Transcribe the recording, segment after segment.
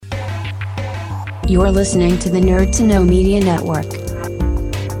You're listening to the Nerd to Know Media Network.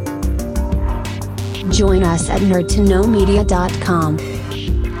 Join us at nerdtoknowmedia.com.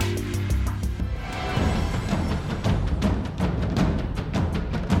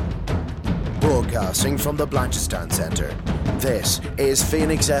 Broadcasting from the Blanchardstown Centre, this is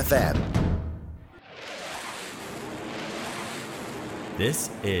Phoenix FM. This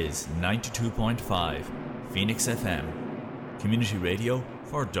is 92.5 Phoenix FM, community radio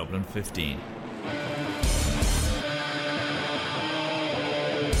for Dublin 15.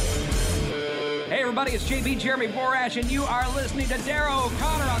 Hey everybody, it's JB Jeremy Borash, and you are listening to Darrow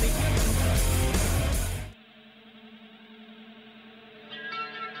O'Connor on the...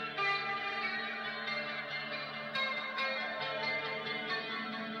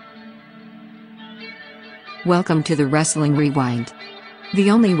 Welcome to the Wrestling Rewind,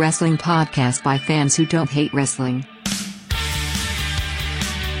 the only wrestling podcast by fans who don't hate wrestling.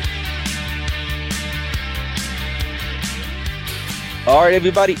 Alright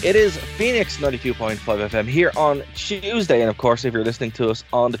everybody, it is Phoenix 92.5 FM here on Tuesday, and of course if you're listening to us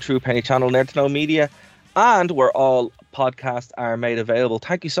on the True Penny channel, Nerd to Know Media, and where all podcasts are made available.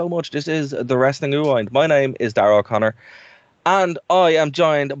 Thank you so much. This is the Wrestling Rewind. My name is Darrow O'Connor, and I am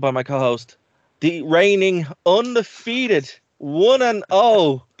joined by my co-host, the reigning, undefeated,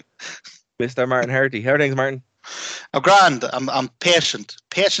 1-0, Mr. Martin Herty. How are things, Martin? I'm grand. I'm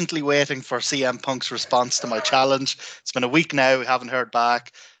patiently waiting for CM Punk's response to my challenge. It's been a week now. We haven't heard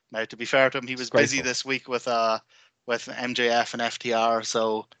back. Now, to be fair to him, he was busy this week with MJF and FTR,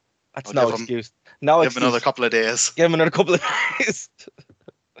 so that's I'll no excuse. No give him another couple of days. Give him another couple of days.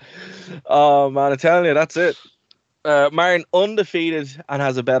 Oh man, I'm telling you, that's it. Martin undefeated and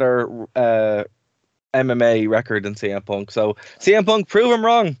has a better MMA record than CM Punk. So CM Punk, prove him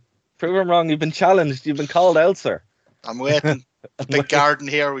wrong. Prove him wrong. You've been challenged. You've been called out, sir. I'm waiting. A big garden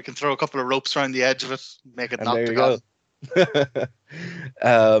here. We can throw a couple of ropes around the edge of it. Make it an octagon.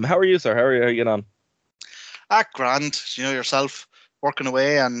 How are you, sir? How are you getting on? Grand. You know yourself, working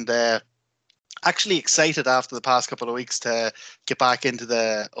away, and actually excited after the past couple of weeks to get back into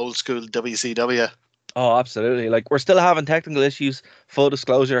the old school WCW. Oh, absolutely. Like, we're still having technical issues. Full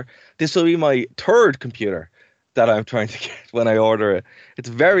disclosure, this will be my third computer that I'm trying to get when I order it. It's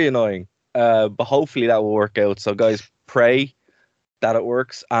very annoying, but hopefully that will work out. So, guys, pray that it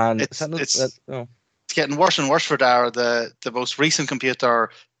works. And it's getting worse and worse for Dara. The most recent computer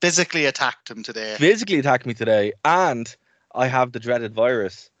physically attacked him today. Physically attacked me today, and I have the dreaded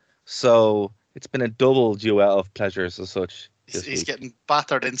virus. So it's been a double duet of pleasures as such. He's getting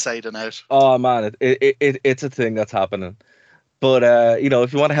battered inside and out. Oh man, it's a thing that's happening. But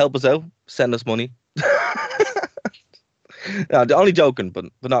if you want to help us out, send us money. No, only joking, but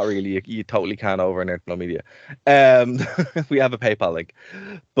not really. You totally can over in Nerd to Know Media. We have a PayPal link.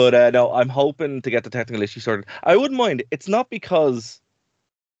 But no, I'm hoping to get the technical issue sorted. I wouldn't mind. It's not because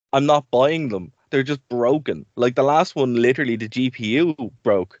I'm not buying them. They're just broken. Like the last one, literally the GPU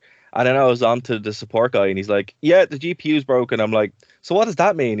broke. And then I was on to the support guy, and he's like, yeah, the GPU's broken. I'm like, so what does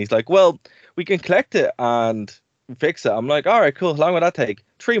that mean? He's like, well, we can collect it and fix it. I'm like, all right, cool. How long will that take?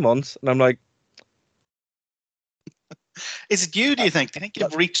 3 months. And I'm like, is it you, do you think? Do you think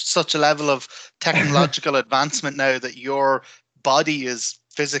you've reached such a level of technological advancement now that your body is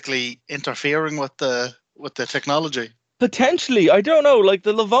physically interfering with the technology? Potentially. I don't know. Like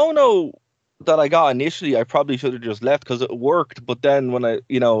the Livono that I got initially, I probably should have just left because it worked. But then when it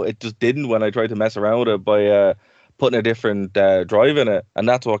just didn't when I tried to mess around with it by putting a different drive in it. And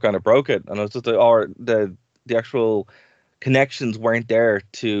that's what kind of broke it. And it was just the actual connections weren't there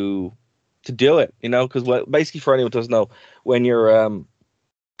to do it, because basically, for anyone who doesn't know, when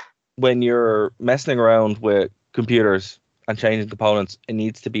you're messing around with computers and changing components, it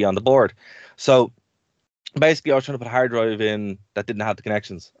needs to be on the board. So basically I was trying to put a hard drive in that didn't have the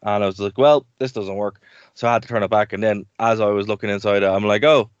connections, and I was like, well, this doesn't work, so I had to turn it back. And then as I was looking inside it, I'm like,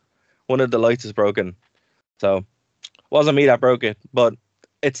 oh, one of the lights is broken. So it wasn't me that broke it, but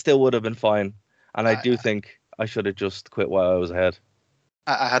it still would have been fine. And I do think I should have just quit while I was ahead.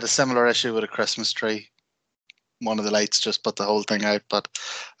 I had a similar issue with a Christmas tree. One of the lights just put the whole thing out, but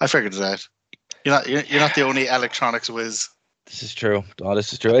I figured it out. You're not the only electronics whiz. This is true. Oh,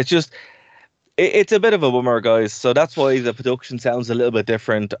 this is true. It's just it's a bit of a bummer, guys. So that's why the production sounds a little bit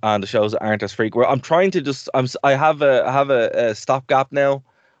different, and the shows aren't as frequent. I'm trying to I have a stopgap now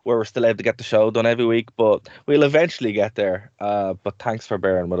where we're still able to get the show done every week, but we'll eventually get there. But thanks for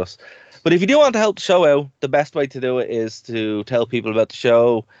bearing with us. But if you do want to help the show out, the best way to do it is to tell people about the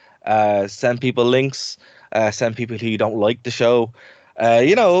show, send people links, send people who you don't like the show.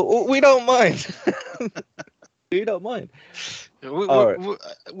 We don't mind. You don't mind.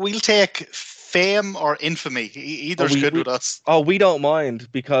 We'll take fame or infamy. Either's good with us. Oh, we don't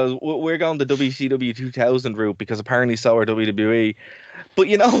mind because we're going the WCW 2000 route because apparently so are WWE. But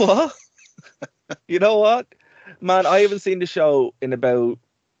you know what? You know what? Man, I haven't seen the show in about,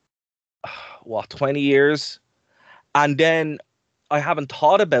 20 years? And then I haven't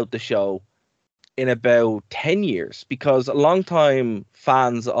thought about the show in about 10 years because a long time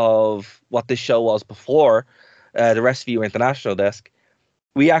fans of what this show was before, the Rest of You International Desk,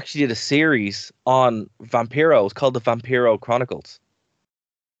 we actually did a series on Vampiro. It's called the Vampiro Chronicles,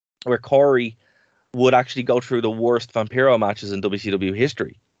 where Corey would actually go through the worst Vampiro matches in WCW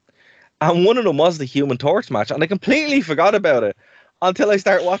history. And one of them was the Human Torch match. And I completely forgot about it until I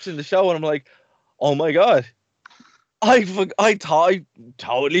start watching the show. And I'm like, oh my God, I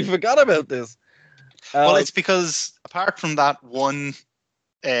totally forgot about this. Well, it's because apart from that one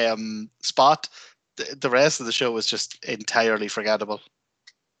spot, the rest of the show was just entirely forgettable.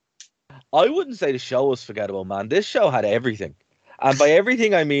 I wouldn't say the show was forgettable, man. This show had everything. And by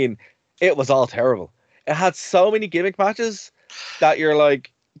everything, I mean, it was all terrible. It had so many gimmick matches that you're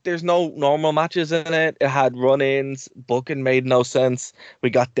like, there's no normal matches in it. It had run-ins. Booking made no sense. We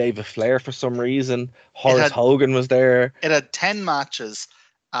got David Flair for some reason. Horace Hogan was there. It had 10 matches.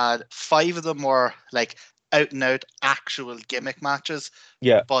 5 of them were like out-and-out actual gimmick matches.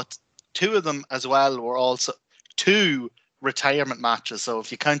 Yeah. But 2 of them as well were also 2 retirement matches. So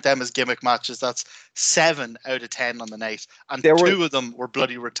if you count them as gimmick matches, that's 7 out of 10 on the night. And 2 of them were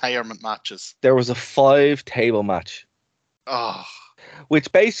bloody retirement matches. There was a 5-table match. Oh.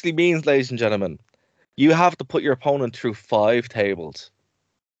 Which basically means, ladies and gentlemen, you have to put your opponent through 5 tables.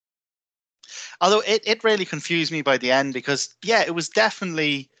 Although it really confused me by the end because, yeah, it was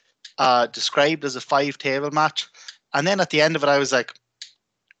definitely described as a 5-table match. And then at the end of it, I was like,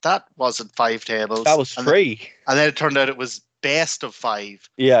 that wasn't 5 tables. That was 3. And then it turned out it was best of 5.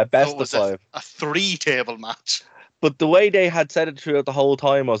 Yeah, best of 5. A 3-table match. But the way they had said it throughout the whole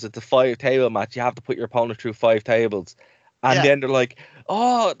time was it's a 5-table match. You have to put your opponent through 5 tables. And then they're like,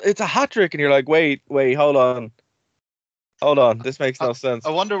 oh, it's a hat trick. And you're like, wait, hold on. Hold on. This makes no sense.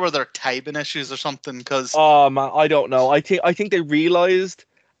 I wonder were there timing issues or something? Because oh, man, I don't know. I think they realized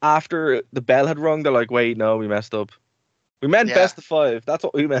after the bell had rung, they're like, wait, no, we messed up. We meant best of 5. That's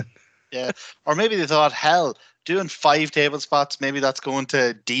what we meant. Yeah. Or maybe they thought, hell, doing 5 table spots, maybe that's going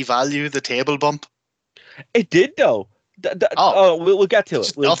to devalue the table bump. It did, though. We'll get to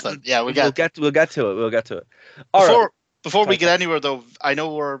it. Nothing. Yeah, we'll get to it. We'll get to it. All right. Before we get anywhere, though, I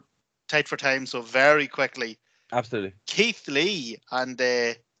know we're tight for time, so very quickly. Absolutely. Keith Lee and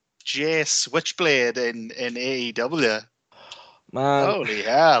Jay Switchblade in AEW. Man. Holy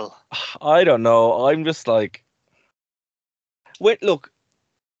hell. I don't know. I'm just like... Wait, look.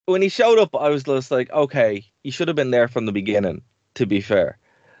 When he showed up, I was just like, okay, he should have been there from the beginning, to be fair.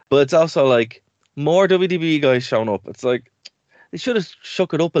 But it's also like, more WWE guys showing up. It's like, they should have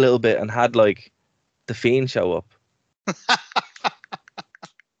shook it up a little bit and had, like, The Fiend show up.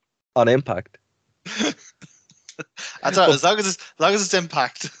 On Impact. I thought as long as it's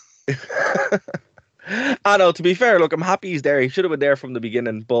Impact. I know, to be fair, look, I'm happy he's there. He should have been there from the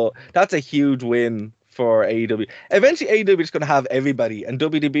beginning, but that's a huge win for AEW. Eventually AEW is going to have everybody, and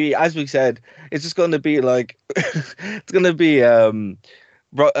WWE, as we said, it's just going to be like it's going to be either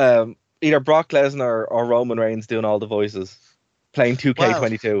Brock Lesnar or Roman Reigns doing all the voices, playing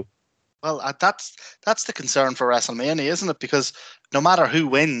 2K22. Well, that's the concern for WrestleMania, isn't it? Because no matter who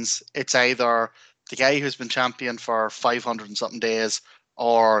wins, it's either the guy who's been champion for 500 and something days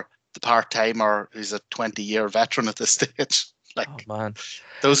or the part-timer who's a 20-year veteran at this stage. Like, oh, man.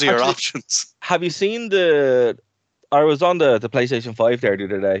 Those are your options. Have you seen I was on the PlayStation 5 there the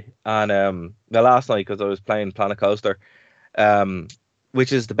other day, and last night because I was playing Planet Coaster,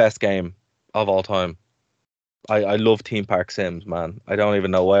 which is the best game of all time. I love Theme Park Sims, man. I don't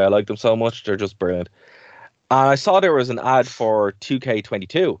even know why I like them so much. They're just brilliant. And I saw there was an ad for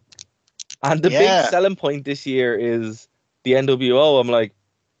 2K22. And the big selling point this year is the NWO. I'm like,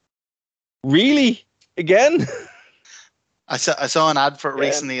 really? Again? I saw an ad for it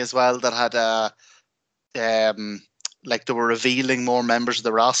recently as well that had like they were revealing more members of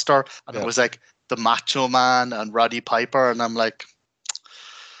the roster, and it was like the Macho Man and Roddy Piper, and I'm like,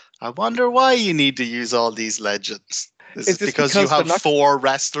 I wonder why you need to use all these legends. Is it because you have 4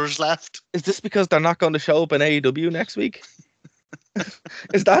 wrestlers left? Is this because they're not going to show up in AEW next week?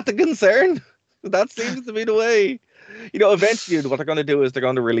 Is that the concern? That seems to be the way. You know, eventually what they're going to do is they're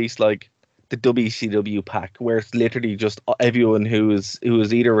going to release like the WCW pack, where it's literally just everyone who is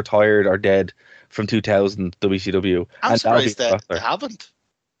either retired or dead from 2000 WCW. I'm surprised that they haven't.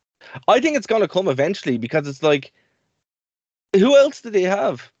 I think it's going to come eventually because it's like, who else do they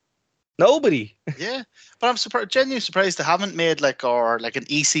have? Nobody. Yeah, but I'm genuinely surprised they haven't made like an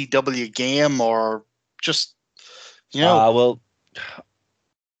ECW game or just, Well,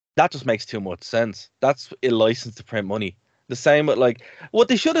 that just makes too much sense. That's a license to print money. The same with like what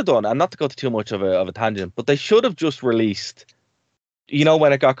they should have done, and not to go to too much of a tangent, but they should have just released.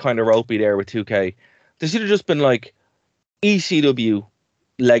 When it got kind of ropey there with 2K, they should have just been like ECW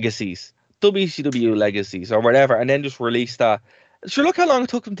Legacies, WCW Legacies, or whatever, and then just release that. Sure, look how long it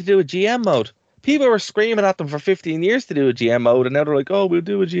took them to do a GM mode. People were screaming at them for 15 years to do a GM mode, and now they're like, "Oh, we'll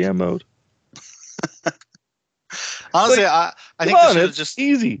do a GM mode." Honestly, like, I think they should have just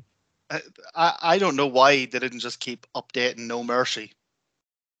easy. I don't know why they didn't just keep updating No Mercy.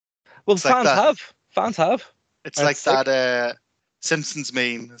 Well, fans have. It's like that Simpsons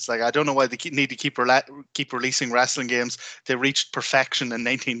meme. It's like, I don't know why they need to keep releasing wrestling games. They reached perfection in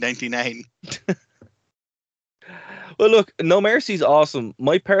 1999. Well, look, No Mercy's awesome.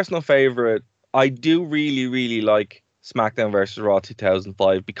 My personal favorite, I do really, really like SmackDown vs. Raw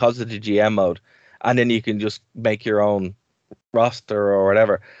 2005 because of the GM mode. And then you can just make your own roster or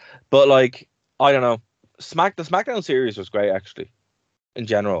whatever. But like, I don't know. The SmackDown series was great, actually, in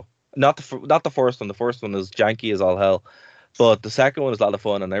general. Not the first one. The first one is janky as all hell. But the second one is a lot of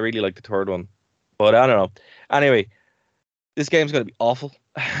fun, and I really like the third one. But I don't know. Anyway, this game's going to be awful.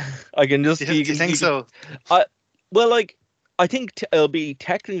 I can just... Do you think so? I think it'll be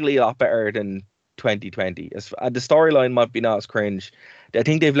technically a lot better than 2020. The storyline might be not as cringe. I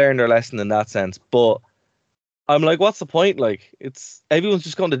think they've learned their lesson in that sense. But I'm like, what's the point? Like, everyone's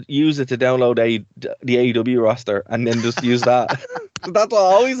just going to use it to download the AEW roster and then just use that. That's what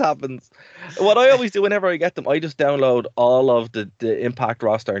always happens. What I always do whenever I get them, I just download all of the Impact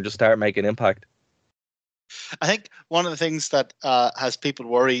roster and just start making Impact. I think one of the things that has people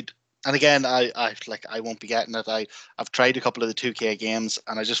worried, and again, I won't be getting it. I've tried a couple of the 2K games,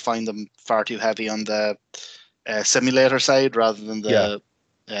 and I just find them far too heavy on the simulator side rather than the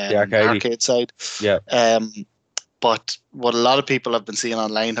arcade side. Yeah. But what a lot of people have been seeing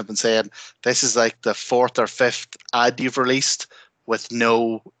online have been saying this is like the 4th or 5th ad you've released with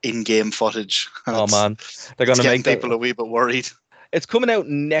no in-game footage. And oh man, they're going to make people a wee bit worried. It's coming out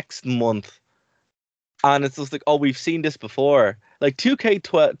next month, and it's just like, oh, we've seen this before. Like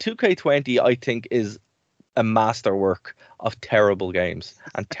 2K20, I think, is a masterwork of terrible games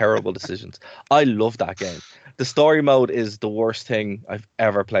and terrible decisions. I love that game. The story mode is the worst thing I've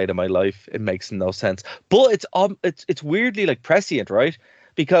ever played in my life. It makes no sense, but it's weirdly like prescient, right?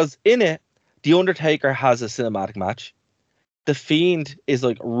 Because in it, the Undertaker has a cinematic match. The Fiend is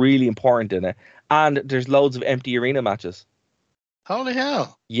like really important in it, and there's loads of empty arena matches. Holy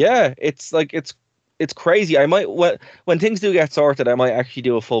hell! Yeah, it's crazy. I might when things do get sorted, I might actually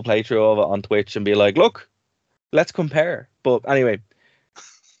do a full playthrough of it on Twitch and be like, look, let's compare. But anyway,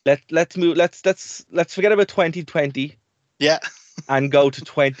 let's move. Let's forget about 2020. Yeah, and go to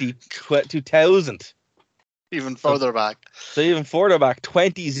 2000. Even further back. So even further back,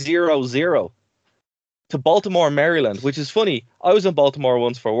 2000 to Baltimore, Maryland, which is funny. I was in Baltimore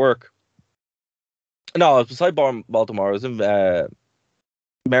once for work. No, I was beside Baltimore. I was in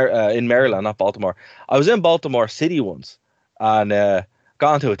Maryland, not Baltimore. I was in Baltimore City once, and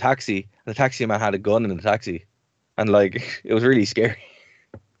got into a taxi. The taxi man had a gun in the taxi, and like it was really scary.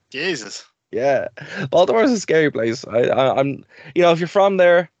 Jesus. Yeah, Baltimore is a scary place. I'm, if you're from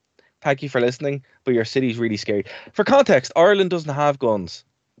there, thank you for listening. But your city's really scary. For context, Ireland doesn't have guns,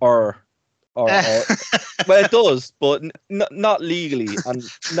 or well, it does, but not legally, and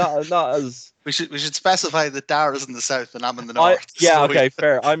not as. We should specify that Dara's in the south and I'm in the north.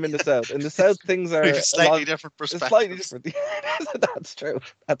 Fair. I'm in the south. In the south, things are slightly different perspectives. Slightly different. That's true.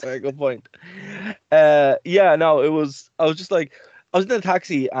 That's a very good point. I was just like, I was in a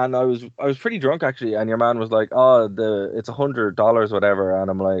taxi and I was pretty drunk actually, and your man was like, "Oh, it's $100 whatever,"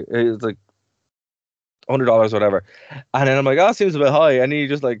 and I'm like, it's like $100 whatever, and then I'm like, "Oh, it seems a bit high," and he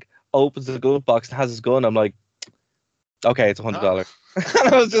just like opens the glove box and has his gun. I'm like, "Okay, it's $100,"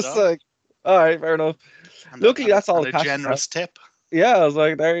 and I was just like, "All right, fair enough." Luckily, that's all. A generous tip. Yeah, I was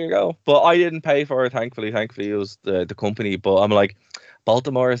like, "There you go," but I didn't pay for it. Thankfully, it was the company. But I'm like,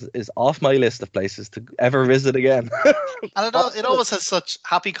 Baltimore is off my list of places to ever visit again. And it always has such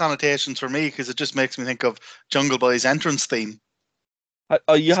happy connotations for me because it just makes me think of Jungle Boy's entrance theme.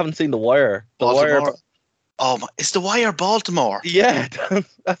 Oh, you haven't seen The Wire? Baltimore. Oh, is The Wire Baltimore? Yeah.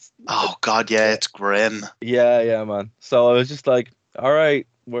 Oh God, yeah, it's grim. Yeah, man. So I was just like, all right,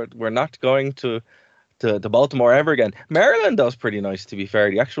 we're not going to Baltimore ever again. Maryland does pretty nice, to be fair,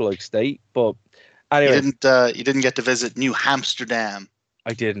 the actual like state. But anyway, you didn't get to visit New Amsterdam.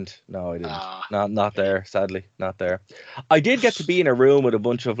 I didn't. No, I didn't. Ah. Not there, sadly. Not there. I did get to be in a room with a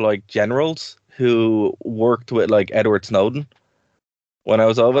bunch of like generals who worked with like Edward Snowden when I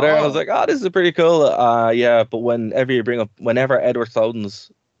was over there, and I was like, oh, this is pretty cool. Yeah, but whenever Edward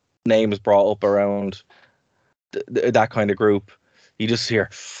Snowden's name is brought up around that kind of group, you just hear.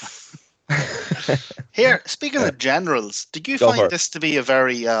 Here, speaking of generals, did you find this to be a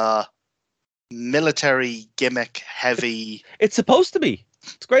very military gimmick heavy? It's supposed to be.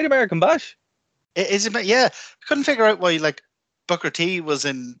 It's Great American Bash. Is it? Yeah, I couldn't figure out why like Booker T was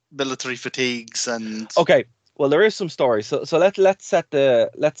in military fatigues and. Okay, well there is some story. So let's set the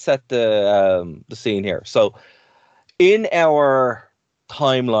scene here. So in our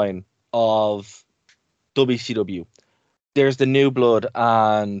timeline of WCW, there's the New Blood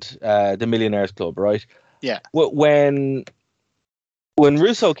and the Millionaires Club, right? Yeah. When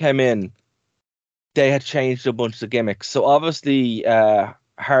Russo came in, they had changed a bunch of gimmicks. So obviously,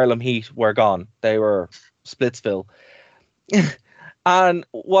 Harlem Heat were gone. They were Splitsville. And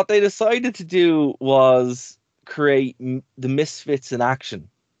what they decided to do was create the Misfits in action.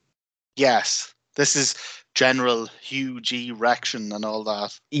 Yes. This is General Hugh G. Rection and all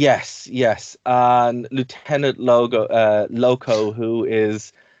that. Yes. And Lieutenant Loco, who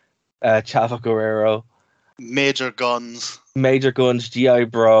is Chavo Guerrero. Major Guns, G.I.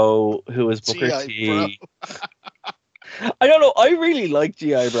 Bro, who is Booker T. I don't know. I really like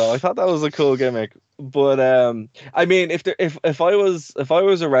G.I. Bro. I thought that was a cool gimmick. But I mean, if I was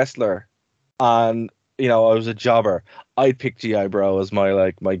a wrestler, and I was a jobber, I'd pick G.I. Bro as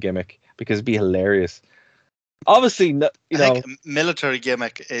my gimmick because it'd be hilarious. Obviously, I think military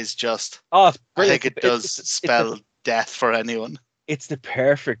gimmick is just. Oh, it's I brilliant. think it does spell death for anyone. It's the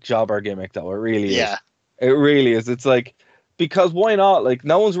perfect jobber gimmick, though. It really is. Yeah. It really is. It's like, because why not? Like,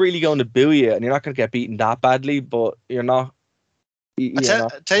 no one's really going to boo you, and you're not going to get beaten that badly, but you're not.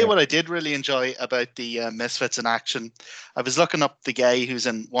 Tell you what I did really enjoy about the Misfits in action. I was looking up the guy who's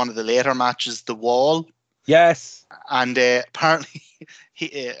in one of the later matches, The Wall. Yes. And apparently,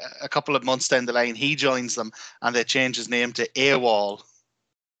 a couple of months down the line, he joins them, and they change his name to AWOL.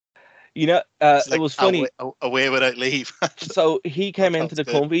 It was funny. Away without leave. So he came into the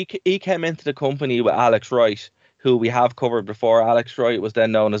company. He came into the company with Alex Wright, who we have covered before. Alex Wright was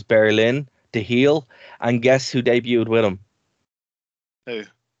then known as Barry Lynn, the heel, and guess who debuted with him? Who?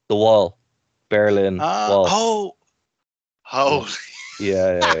 The Wall, Barry Lynn. Wall. Oh.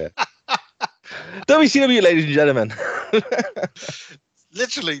 Yeah. WCW, ladies and gentlemen.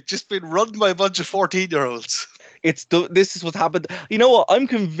 Literally, just been run by a bunch of 14-year-olds. This is what happened. You know what? I'm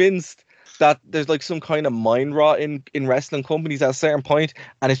convinced that there's like some kind of mind rot in wrestling companies at a certain point,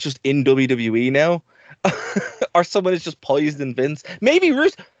 and it's just in WWE now, or someone is just poisoning Vince. Maybe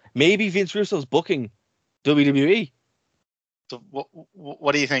Vince Russo's booking WWE. So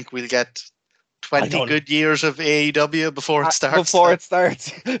what do you think? We'll get 20 good years of AEW before it starts. Before it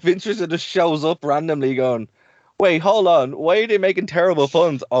starts, Vince Russo just shows up randomly, going, "Wait, hold on. Why are they making terrible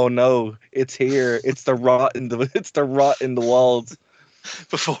puns? Oh no, it's here. It's the rot in the walls."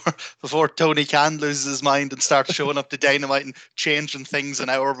 Before Tony Khan loses his mind and starts showing up to Dynamite and changing things an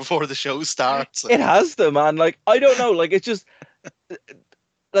hour before the show starts. It has to, man. Like, I don't know. Like, it's just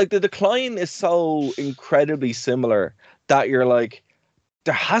like the decline is so incredibly similar that you're like,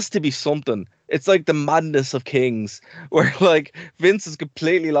 there has to be something. It's like the madness of kings, where like Vince has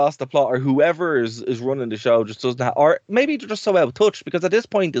completely lost the plot, or whoever is running the show just doesn't have, or maybe they're just so out of touch, because at this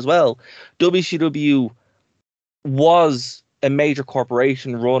point as well, WCW was a major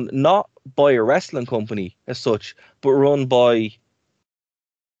corporation run not by a wrestling company as such, but run by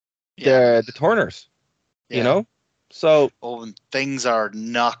the Turners, So things are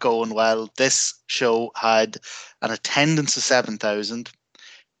not going well. This show had an attendance of 7,000.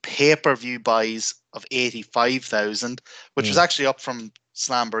 Pay-per-view buys of 85,000, which was actually up from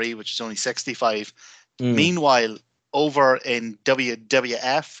Slamboree, which is only 65. Meanwhile, over in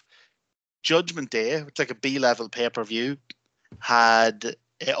WWF, Judgment Day, which is like a B-level pay-per-view, had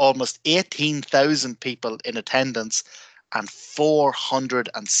almost 18,000 people in attendance and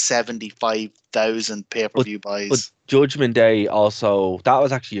 475,000 pay-per-view buys. But Judgment Day also, that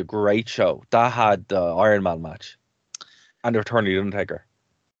was actually a great show. That had the Iron Man match and the Return of the Undertaker.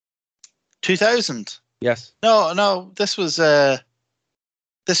 2000. Yes. No. This was the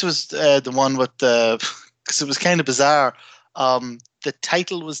one with the, because it was kind of bizarre. The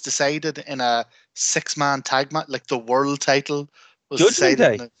title was decided in a 6-man tag match, like the world title was Judgment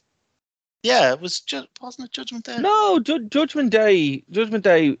decided. Day. Yeah, it was. Wasn't it Judgment Day? No, Judgment Day. Judgment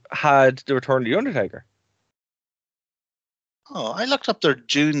Day had the Return of the Undertaker. Oh, I looked up their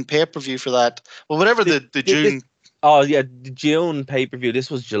June pay-per-view for that. Well, whatever the June. Oh yeah, the June pay-per-view.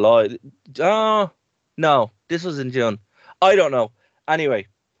 This was July. Oh no, this was in June. I don't know. Anyway,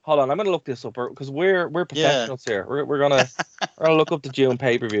 hold on. I'm gonna look this up because we're professionals here. We're gonna look up the June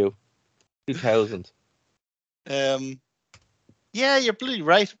pay-per-view 2000. Yeah, you're bloody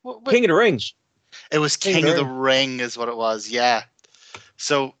right. King of the Ring. It was King of the Ring is what it was. Yeah.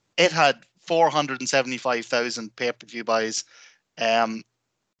 So it had 475,000 pay-per-view buys, and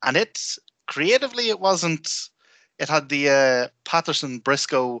it's creatively it wasn't. It had the Patterson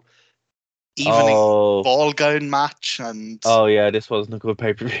Briscoe evening ball gown match, and this wasn't a good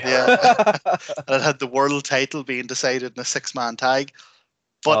pay-per-view. Yeah, and it had the world title being decided in a 6-man tag,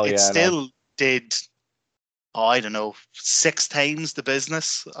 but it still did. Oh, I don't know, 6 times the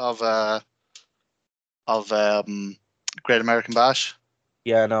business of Great American Bash.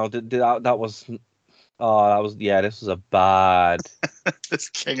 Yeah, no, that was. Oh, that was this was a bad. It's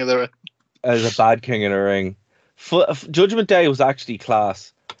King of the Ring. It was a bad King of the Ring. Judgment Day was actually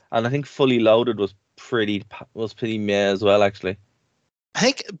class, and I think Fully Loaded was pretty meh as well. Actually, I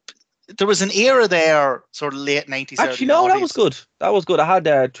think there was an era there, sort of late 90s. Actually, no, that was good. That was good. I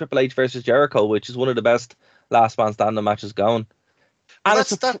had Triple H versus Jericho, which is one of the best last man standing matches going. And a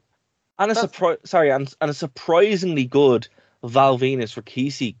surprisingly good Val Venus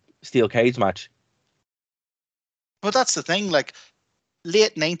Rikishi steel cage match. But that's the thing, like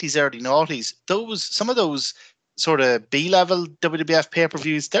late 90s, early 90s, some of those sort of B-level WWF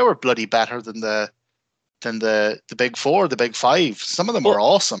pay-per-views, they were bloody better than the big 4, the big 5. Some of them were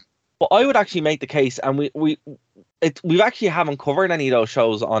awesome. But I would actually make the case, and we've actually haven't covered any of those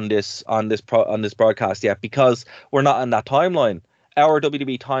shows on this broadcast yet because we're not in that timeline. Our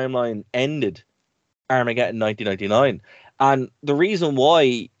WWE timeline ended Armageddon 1999, and the reason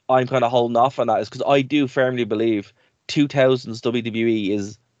why I'm kind of holding off on that is because I do firmly believe 2000's WWE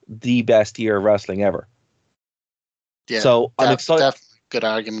is the best year of wrestling ever. Yeah, so I'm excited. Definitely good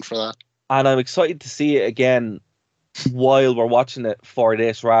argument for that. And I'm excited to see it again while we're watching it for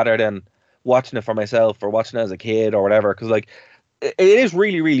this rather than watching it for myself or watching it as a kid or whatever. Because like it is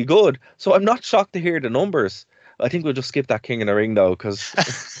really, really good. So I'm not shocked to hear the numbers. I think we'll just skip that King of the Ring though, because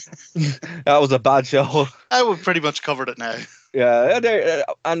that was a bad show. I would pretty much covered it now. Yeah,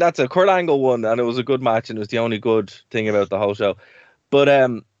 and that's a Kurt Angle one, and it was a good match, and it was the only good thing about the whole show. But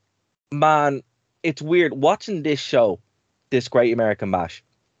man, it's weird watching this show, this Great American Bash.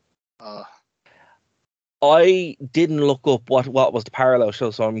 I didn't look up what was the parallel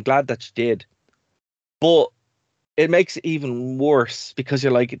show, so I'm glad that you did. But it makes it even worse because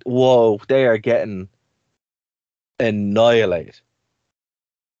you're like, whoa, they are getting annihilated.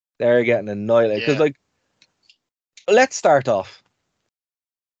 They're getting annihilated. Because, like, let's start off.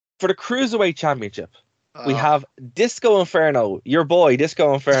 For the Cruiserweight Championship, we have Disco Inferno, your boy,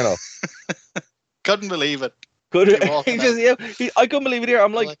 Disco Inferno. Couldn't believe it. I couldn't believe it here.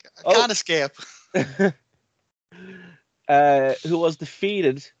 I'm like I can't escape. Who was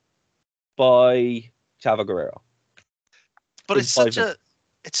defeated by Chavo Guerrero. But it's such a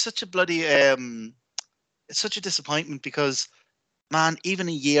bloody it's such a disappointment because, man, even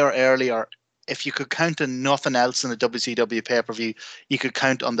a year earlier, if you could count on nothing else in the WCW pay-per-view, you could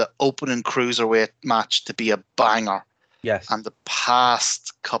count on the opening Cruiserweight match to be a banger. Yes. And the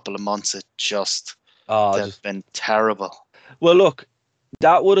past couple of months, it they've been terrible. Well, look,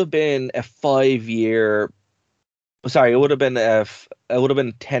 that would have been a 5-year. Sorry, it would have been a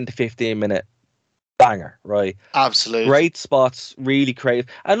 10 to 15 minute banger, right? Absolutely. Great spots, really creative.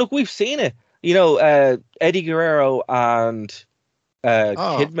 And look, we've seen it. You know, Eddie Guerrero and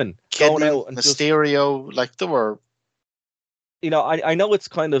Kidman going out and Mysterio, like they were. You know, I know it's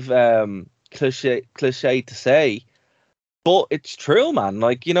kind of cliche to say, but it's true, man.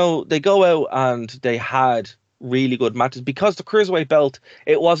 Like, you know, they go out and they had really good matches because the Cruiserweight belt,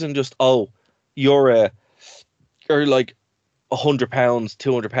 it wasn't just, you're like 100 pounds,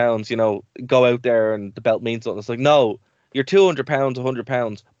 200 pounds, you know, go out there and the belt means something. It's like, no, you're 200 pounds, 100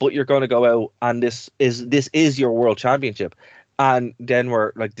 pounds, but you're going to go out and this is your world championship. And then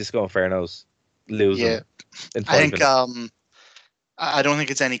we're like Disco Inferno's losing. Yeah. I think, I don't think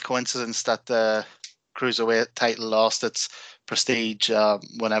it's any coincidence that the Cruiserweight title lost its prestige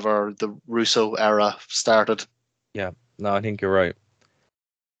whenever the Russo era started. Yeah, no, I think you're right.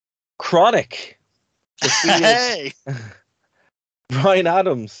 Chronic. Hey! Brian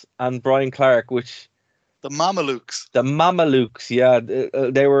Adams and Brian Clark, which the Mamalukes, yeah,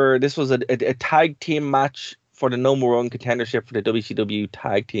 this was a tag team match for the number one contendership for the WCW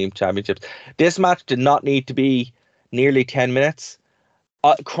Tag Team Championships. This match did not need to be nearly 10 minutes.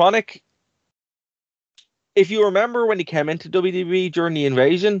 Chronic, if you remember when he came into WWE during the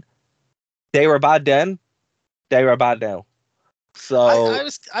invasion, they were bad then. they were bad now. So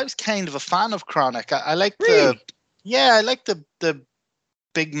I was kind of a fan of Chronic. I like really? I like the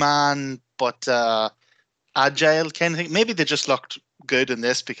big man but agile kind of thing. Maybe they just looked good in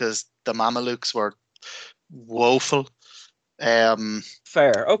this because the Mamelukes were woeful.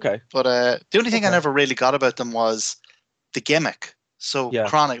 Fair, okay. But the only thing I never really got about them was the gimmick. So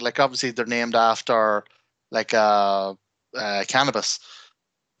Chronic, like obviously they're named after like cannabis,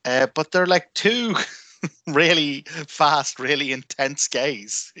 but they're like two really fast, really intense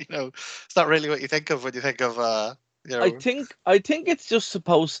guys. You know, it's not really what you think of when you think of. You know. I think it's just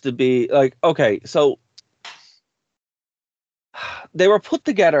supposed to be like, okay, so they were put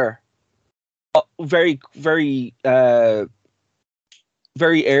together very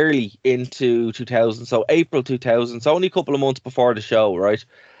early into 2000, so April 2000, so only a couple of months before the show, right?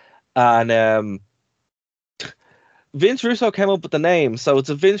 And Vince Russo came up with the name, so it's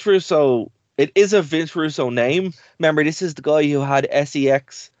a Vince Russo. It is a Vince Russo name. Remember, this is the guy who had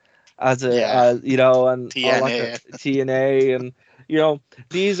SEX as a, you know, and TNA, TNA, and you know,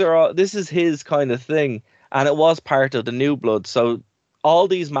 this is his kind of thing, and it was part of the New Blood. So all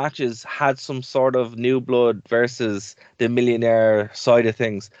these matches had some sort of New Blood versus the Millionaire side of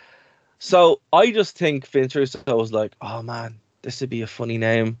things. So I just think Vince Russo was like, oh man, this would be a funny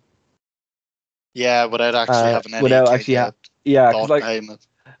name. Yeah, without actually having any. Without actually,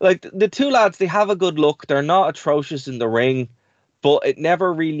 like the two lads, they have a good look. They're not atrocious in the ring, but it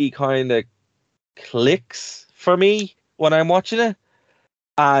never really kind of clicks for me when I'm watching it.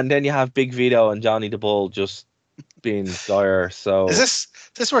 And then you have Big Vito and Johnny the Bull just being dire. So is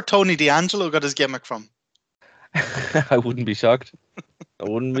this where Tony D'Angelo got his gimmick from? I wouldn't be shocked.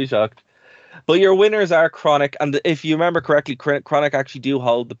 But your winners are Chronic, and if you remember correctly, Chronic actually do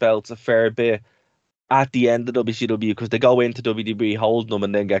hold the belts a fair bit at the end of WCW because they go into WWE holding them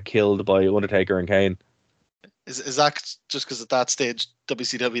and then get killed by Undertaker and Kane. Is that just because at that stage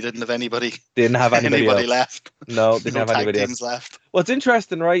WCW didn't have anybody? Didn't have anybody left. No, didn't have anybody teams left. Well, it's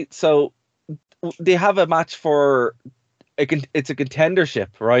interesting, right? So they have a match for it's a contendership,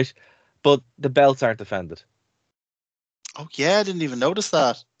 right? But the belts aren't defended. Oh yeah, I didn't even notice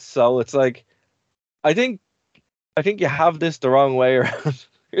that. So it's like, I think you have this the wrong way around.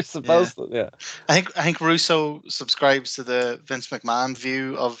 You're supposed to, yeah. I think Russo subscribes to the Vince McMahon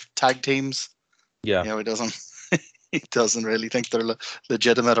view of tag teams. Yeah, you know, he doesn't really think they're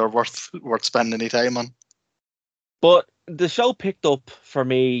legitimate or worth spending any time on. But the show picked up for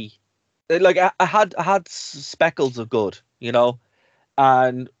me. Like I had speckles of good, you know,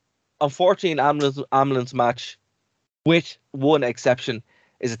 and unfortunately, ambulance match, with one exception,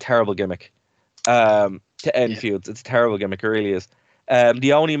 is a terrible gimmick. To end feuds, it's a terrible gimmick. It really is.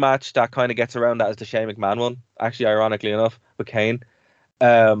 The only match that kind of gets around that is the Shane McMahon one. Actually, ironically enough, with Kane.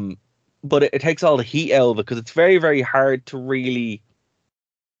 But it takes all the heat out of it because it's very, very hard to really.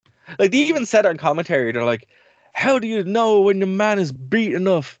 Like they even said on commentary, they're like, "How do you know when the man is beat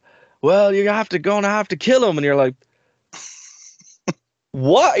enough?" Well, you're gonna have to kill him, and you're like,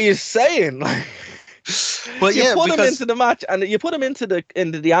 "What are you saying?" Like, but you put him into the match, and you put him into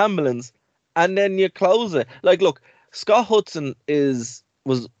the ambulance, and then you close it. Like, look, Scott Hudson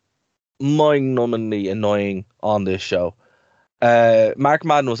was mind-numbingly annoying on this show. Mark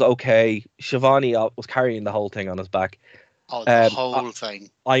Madden was okay. Schiavone was carrying the whole thing on his back. Oh, the whole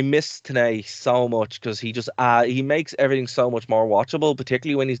thing. I miss Tenay so much because he just he makes everything so much more watchable,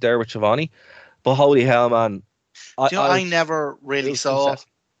 particularly when he's there with Schiavone. But holy hell, man! I never really saw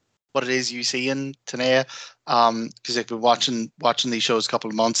what it is you see in Tenay, because I've been watching these shows a couple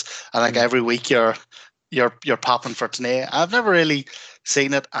of months, and like every week you're popping for Tenay. I've never really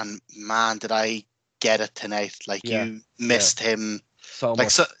seen it, and man, did I get it tonight! Like you missed him. So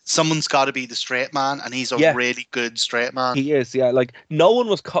like someone's got to be the straight man, and he's a really good straight man. He is, yeah. Like no one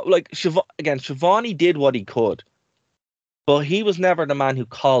was Schiavone did what he could, but he was never the man who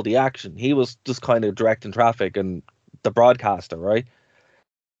called the action. He was just kind of directing traffic and the broadcaster, right?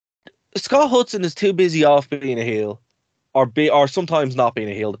 Scott Hudson is too busy off being a heel, or sometimes not being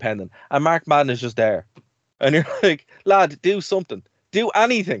a heel, depending. And Mark Madden is just there, and you're like, lad, do something, do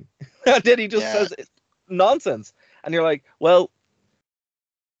anything. And then he just says nonsense, and you're like, well.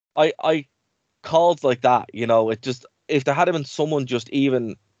 I calls like that, you know, it just, if there had been someone just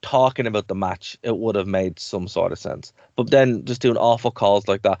even talking about the match, it would have made some sort of sense. But then just doing awful calls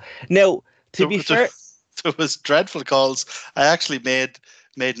like that. Now, to be fair, there was dreadful calls. I actually made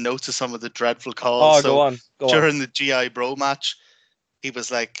notes of some of the dreadful calls. Oh, go on. During the GI Bro match, he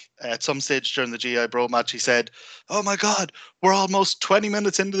was like, at some stage during the GI Bro match, he said, "Oh my God, we're almost 20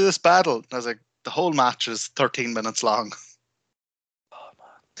 minutes into this battle." And I was like, the whole match is 13 minutes long.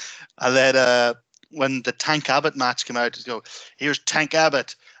 And then when the Tank Abbott match came out, to go, here's Tank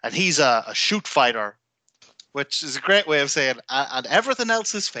Abbott, and he's a shoot fighter, which is a great way of saying, and everything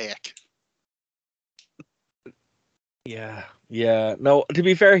else is fake. Yeah. No, to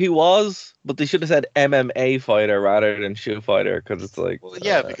be fair, he was, but they should have said MMA fighter rather than shoot fighter, because it's like... Well,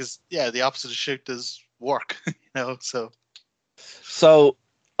 yeah, because the opposite of shoot is work, so... So,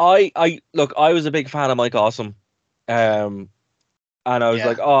 I was a big fan of Mike Awesome. And I was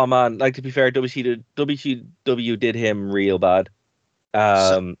like, oh man, like, to be fair, WCW did him real bad.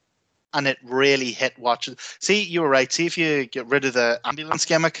 And it really hit watching. See, you were right. See, if you get rid of the ambulance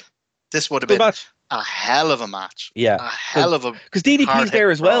gimmick, this would have been a hell of a match. Yeah. A hell of a... Because DDP's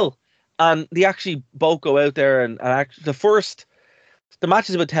there as well. And they actually both go out there and actually, the match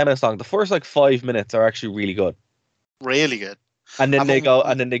is about 10 minutes long. The first, 5 minutes are actually really good. Really good. And then they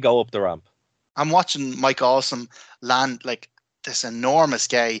go up the ramp. I'm watching Mike Awesome land, this enormous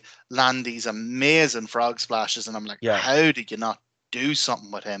guy land these amazing frog splashes, and I'm like, how did you not do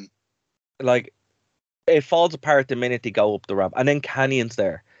something with him? Like, it falls apart the minute they go up the ramp. And then Canyon's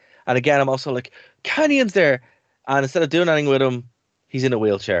there. And again, I'm also like, Canyon's there. And instead of doing anything with him, he's in a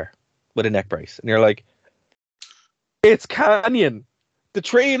wheelchair with a neck brace. And you're like, it's Canyon. The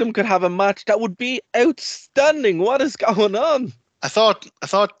three of them could have a match that would be outstanding. What is going on? I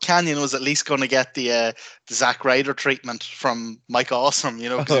thought Canyon was at least going to get the Zack Ryder treatment from Mike Awesome,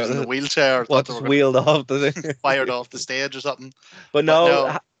 because he was in the wheelchair. What's wheeled off? Fired off the stage or something. But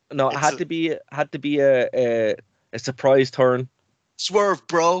no, it had to be a surprise turn. Swerve,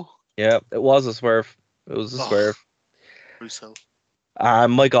 bro. Yeah, it was a swerve. It was a swerve. Russo.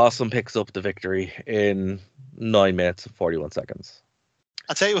 Mike Awesome picks up the victory in 9 minutes and 41 seconds.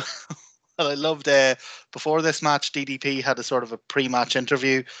 I'll tell you what I loved. Before this match, DDP had a sort of a pre-match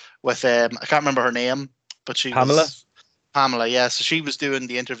interview with I can't remember her name, but she was Pamela. Yeah, so she was doing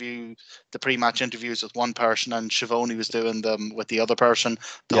the pre-match interviews with one person, and Schiavone was doing them with the other person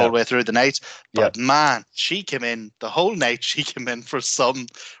the whole way through the night. But man, she came in the whole night. She came in for some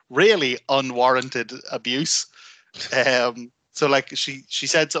really unwarranted abuse. So she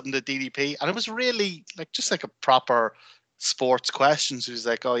said something to DDP, and it was really just like a proper sports question. She was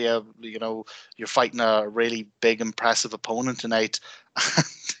like, oh yeah, you're fighting a really big, impressive opponent tonight. And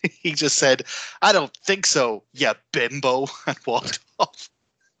he just said, I don't think so, yeah, bimbo, and walked off.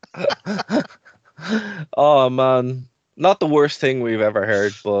 Oh man, not the worst thing we've ever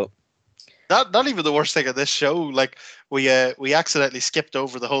heard, but not even the worst thing of this show. We accidentally skipped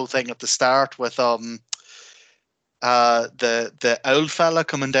over the whole thing at the start with the old fella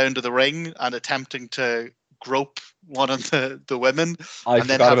coming down to the ring and attempting to grope one of the women, and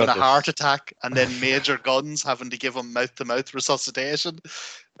then having a heart attack, and then Major Guns having to give him mouth-to-mouth resuscitation.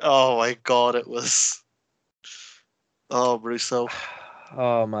 Oh my god, it was... Oh, Russo.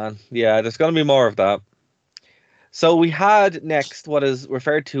 Oh man, yeah, there's going to be more of that. So we had next what is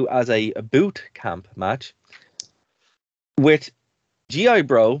referred to as a boot camp match with G.I.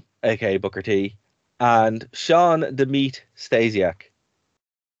 Bro, aka Booker T, and Sean the Meat Stasiak.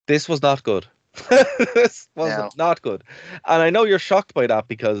 This was not good. This was not good. And I know you're shocked by that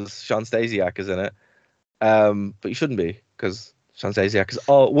because Sean Stasiak is in it. But you shouldn't be, because Sean Stasiak is...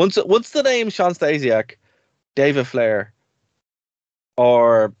 Oh, once the name Sean Stasiak, David Flair,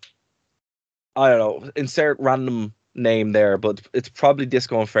 or... I don't know, insert random name there, but it's probably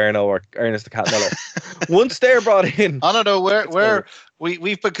Disco Inferno or Ernest the Cat Miller. Once they're brought in... I don't know,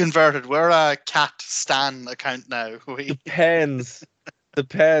 we've been converted. We're a Cat Stan account now. Depends.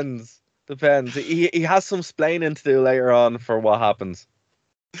 He has some splaining to do later on for what happens.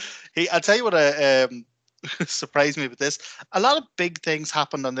 I'll tell you what surprised me with this. A lot of big things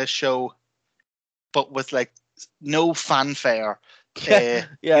happened on this show, but with no fanfare.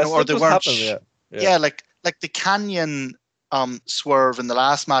 Or they weren't. Like the Canyon swerve in the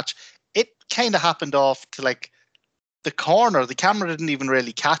last match, it kind of happened off to the corner. The camera didn't even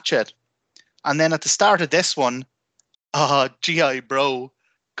really catch it. And then at the start of this one, G.I. Bro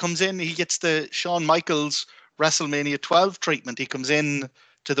comes in. He gets the Shawn Michaels WrestleMania 12 treatment. He comes in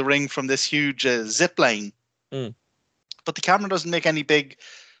to the ring from this huge zip line. But the camera doesn't make any big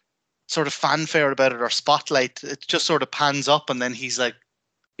sort of fanfare about it or spotlight. It just sort of pans up, and then he's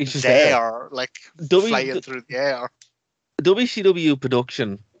just there. Flying through the air. WCW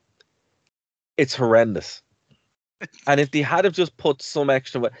production, it's horrendous. And if they had have just put some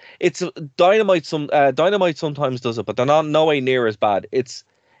extra, it's Dynamite. Dynamite sometimes does it, but they're not nowhere near as bad. It's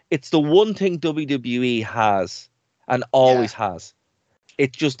the one thing WWE has and always has.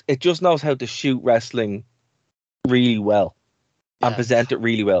 It just knows how to shoot wrestling really well and present it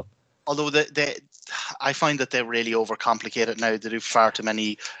really well. Although I find that they really overcomplicate it now. They do far too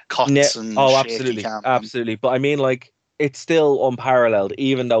many cuts and absolutely, shaky absolutely. But I mean, like, it's still unparalleled,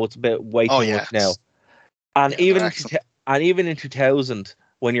 even though it's a bit way too much now. And even in 2000,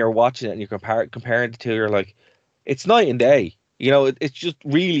 when you're watching it and you're comparing the two, you're like, it's night and day. You know, it just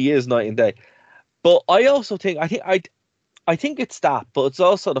really is night and day. But I also think I think it's that, but it's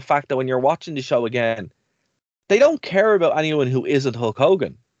also the fact that when you're watching the show again, they don't care about anyone who isn't Hulk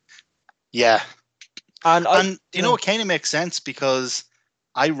Hogan. Yeah. And you know, it kind of makes sense because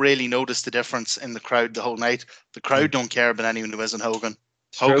I really noticed the difference in the crowd the whole night. The crowd don't care about anyone who isn't Hogan.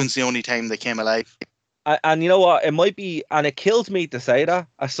 Hogan's the only time they came alive. And you know what? It might be, and it kills me to say that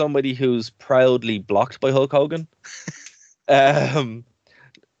as somebody who's proudly blocked by Hulk Hogan, and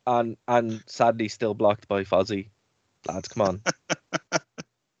sadly still blocked by Fozzy. Lads, come on.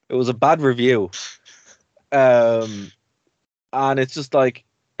 It was a bad review. And it's just like,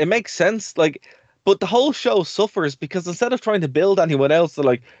 it makes sense. Like, but the whole show suffers because instead of trying to build anyone else, they're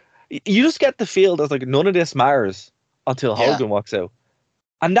like, you just get the feel that like none of this matters until Hogan walks out.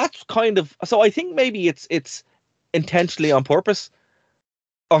 And that's kind of, so I think maybe it's intentionally on purpose.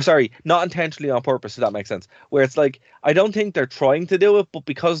 Oh, sorry, not intentionally on purpose, if that makes sense. Where it's like, I don't think they're trying to do it, but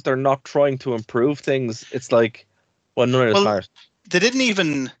because they're not trying to improve things, it's like, well, none of this matters. They didn't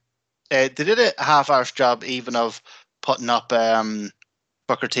even, they did a half-arsed job even of putting up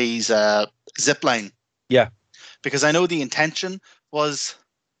Booker T's zip line. Yeah. Because I know the intention was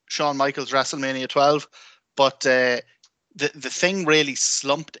Shawn Michaels WrestleMania 12, but the thing really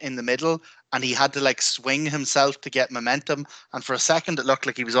slumped in the middle and he had to like swing himself to get momentum. And for a second, it looked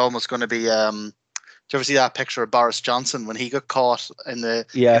like he was almost going to be, do you ever see that picture of Boris Johnson when he got caught in the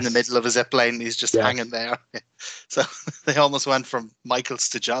middle of a zip line? He's just hanging there. So they almost went from Michaels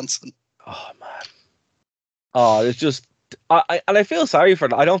to Johnson. Oh man. Oh, it's just, I feel sorry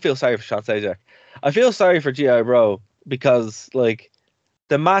for, I don't feel sorry for Sean Sajak. I feel sorry for G.I. Bro because like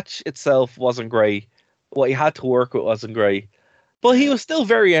the match itself wasn't great. What he had to work with wasn't great, but he was still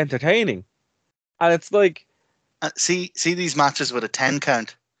very entertaining. And it's like, see these matches with a 10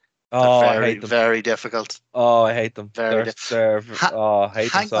 count. Oh, very, I hate them. Very difficult. Oh, I hate them. Very difficult. I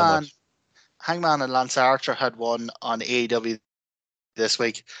hate them so much. Hangman and Lance Archer had one on AEW this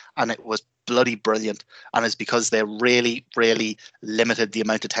week, and it was bloody brilliant. And it's because they really, really limited the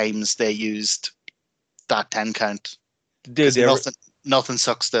amount of times they used that 10 count. Dude, nothing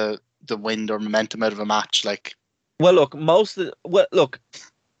sucks the wind or momentum out of a match. Like, well, look,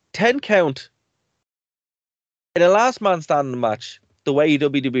 10 count in a last man standing match. The way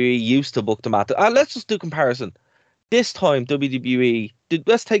WWE used to book the match. Let's just do comparison. This time, WWE,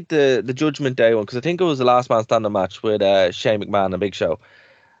 let's take the Judgment Day one, because I think it was the last man standing match with Shane McMahon and Big Show.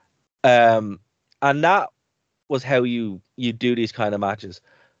 And that was how you do these kind of matches.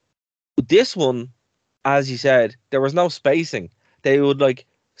 This one, as you said, there was no spacing. They would like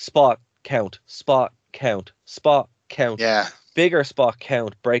spot count, spot count, spot count. Yeah. Bigger spot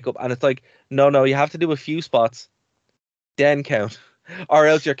count, break up. And it's like, no, you have to do a few spots, then count. Or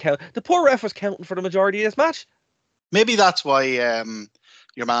else you're counting. The poor ref was counting for the majority of this match. Maybe that's why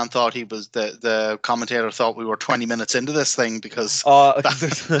your man thought he was the commentator thought we were 20 minutes into this thing because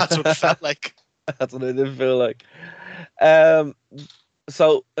that's what it felt like. That's what it did feel like.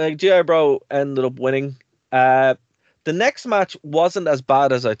 So G.I. Bro ended up winning. The next match wasn't as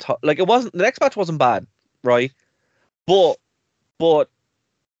bad as I thought. Like it wasn't. The next match wasn't bad, right? But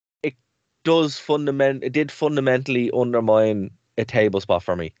it did fundamentally undermine a table spot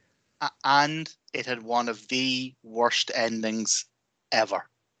for me. And it had one of the worst endings ever.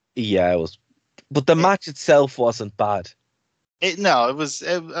 Yeah, it was. But the match itself wasn't bad. It was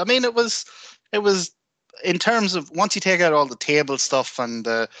in terms of once you take out all the table stuff and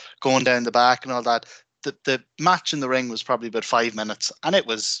going down the back and all that, the match in the ring was probably about 5 minutes, and it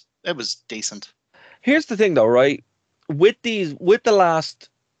was decent. Here's the thing, though, right? With the last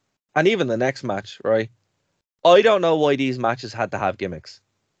and even the next match, right? I don't know why these matches had to have gimmicks.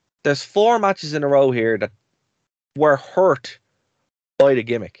 There's 4 matches in a row here that were hurt by the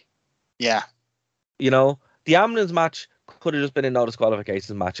gimmick. Yeah. You know, the ambulance match could have just been a no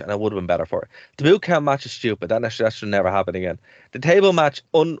disqualifications match and it would have been better for it. The boot camp match is stupid. That should never happen again. The table match,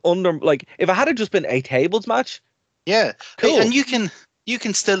 under like, if it had just been a tables match. Yeah. Cool. And you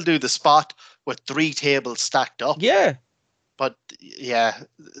can still do the spot with 3 tables stacked up. Yeah. But yeah,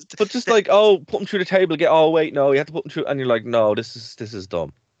 but just like, oh, put them through the table. Wait, no, you have to put them through, and you're like, no, this is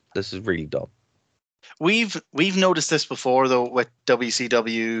dumb. This is really dumb. We've noticed this before though with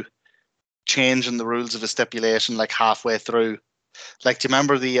WCW changing the rules of a stipulation like halfway through. Like, do you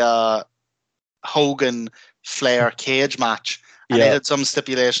remember the Hogan Flair cage match? And it had some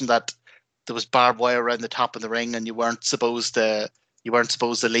stipulation that there was barbed wire around the top of the ring, and you weren't supposed to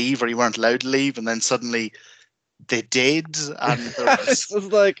leave, or you weren't allowed to leave, and then suddenly they did, and there was, it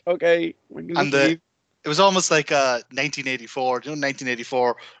was like, okay, we can just leave. It was almost like 1984. Do you know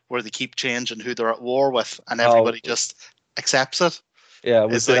 1984, where they keep changing who they're at war with, and everybody just accepts it? Yeah,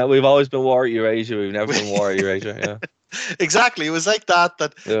 we've always been war at Eurasia. We've never been war at Eurasia. Yeah, exactly. It was like that.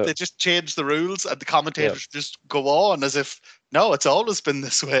 They just changed the rules, and the commentators just go on as if no, it's always been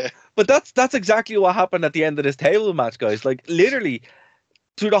this way. But that's exactly what happened at the end of this table match, guys. Like literally,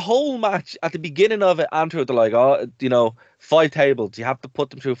 through the whole match, at the beginning of it, and through the 5 tables. You have to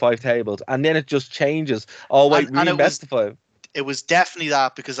put them through 5 tables, and then it just changes. Oh wait, we missed the 5. It was definitely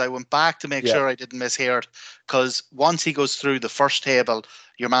that, because I went back to make sure I didn't mishear it. Because once he goes through the first table,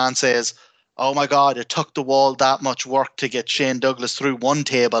 your man says, "Oh my God, it took the wall that much work to get Shane Douglas through one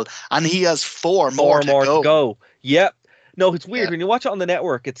table, and he has 4 more to go." Yep. No, it's weird when you watch it on the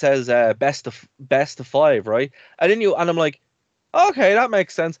network. It says best of 5, right? And I'm like, okay, that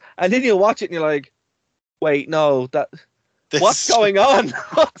makes sense. And then you watch it and you're like, wait, no, what's going on?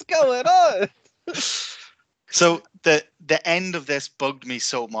 What's going on? So the end of this bugged me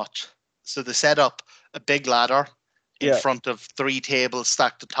so much. So they set up a big ladder in front of 3 tables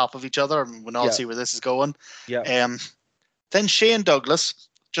stacked on top of each other, and we'll all see where this is going. Yeah. Then Shane Douglas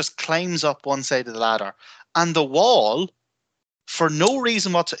just climbs up one side of the ladder, and the wall, for no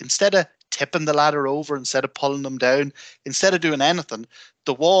reason whatsoever, instead of tipping the ladder over, instead of pulling them down, instead of doing anything,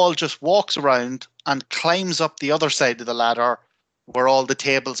 the wall just walks around and climbs up the other side of the ladder where all the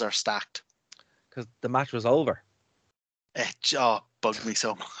tables are stacked. Because the match was over. It bugged me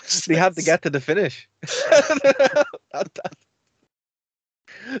so much. They had to get to the finish.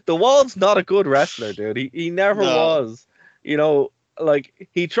 The Wall's not a good wrestler, dude. He never was. Like,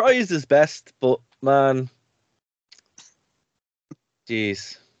 he tries his best, but man,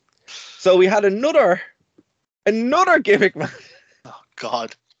 jeez. So we had another gimmick match. Oh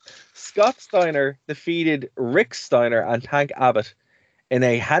God! Scott Steiner defeated Rick Steiner and Tank Abbott in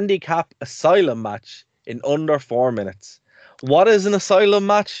a handicap asylum match in under 4 minutes. What is an asylum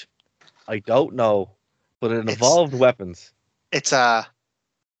match? I don't know, but it involved weapons. It's a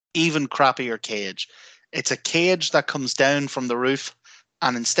even crappier cage. It's a cage that comes down from the roof,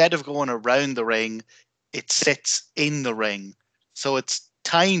 and instead of going around the ring, it sits in the ring. So it's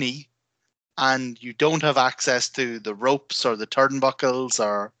tiny, and you don't have access to the ropes or the turnbuckles,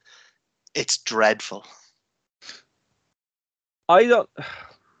 or it's dreadful. I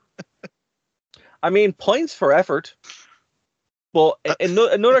mean, points for effort, but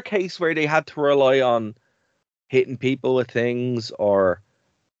another case where they had to rely on hitting people with things or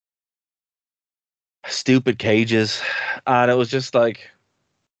stupid cages, and it was just like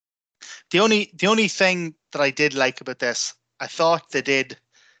the only thing that I did like about this, I thought they did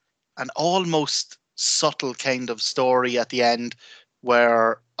an almost subtle kind of story at the end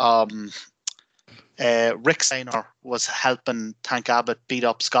where Rick Steiner was helping Tank Abbott beat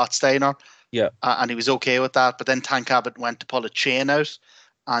up Scott Steiner. Yeah. And he was okay with that, but then Tank Abbott went to pull a chain out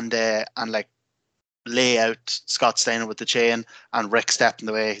and like lay out Scott Steiner with the chain, and Rick stepped in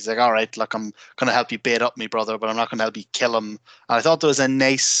the way. He's like, "All right, look, I'm gonna help you beat up me brother, but I'm not gonna help you kill him." And I thought there was a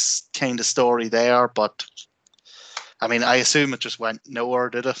nice kind of story there, but I mean, I assume it just went nowhere,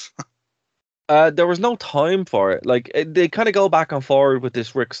 did it? There was no time for it. Like, they kind of go back and forward with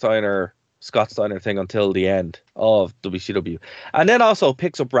this Rick Steiner, Scott Steiner thing until the end of WCW, and then also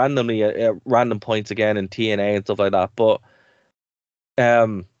picks up randomly at random points again in TNA and stuff like that. But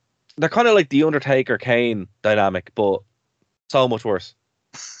they're kind of like the Undertaker Kane dynamic, but so much worse.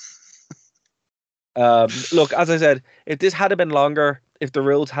 Look, as I said, if this had been longer, if the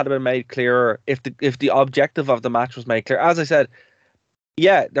rules had been made clearer, if the objective of the match was made clear, as I said,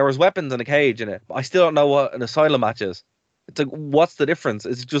 yeah, there was weapons in a cage in it, but I still don't know what an asylum match is. It's like, what's the difference?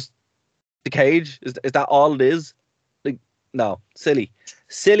 Is it just the cage? Is that all it is? Like, no, silly.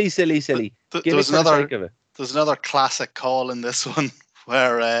 There's another classic call in this one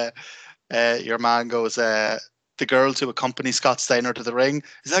where your man goes, the girls who accompany Scott Steiner to the ring,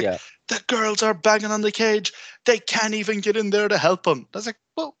 he's like, the girls are banging on the cage. They can't even get in there to help him. I was like,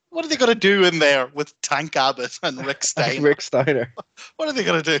 well, what are they going to do in there with Tank Abbott and Rick Steiner? What are they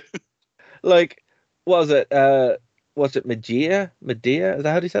going to do? Like, was it Medea? Is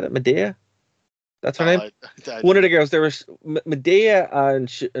that how they said it? Medea? That's her name? One of the girls. There was Medea and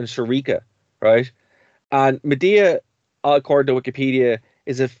Sharika, right? And Medea, according to Wikipedia,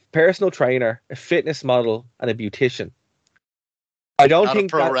 is a personal trainer, a fitness model, and a beautician. I don't Not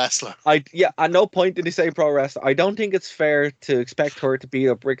think a pro wrestler. At no point did he say pro wrestler. I don't think it's fair to expect her to beat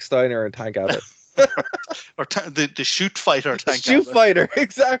up Rick Steiner and Tank Abbott. Or the shoot fighter Tank Abbott. Shoot fighter,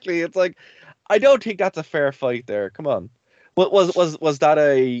 exactly. It's like, I don't think that's a fair fight there. Come on. What was that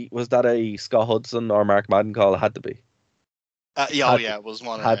a Scott Hudson or Mark Madden call? It had to be. It was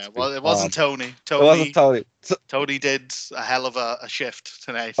one. Well, it wasn't Tony. It wasn't Tony. Tony did a hell of a shift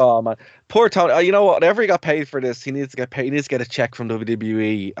tonight. Oh man, poor Tony. You know what? Whatever he got paid for this, he needs to get paid. He needs to get a check from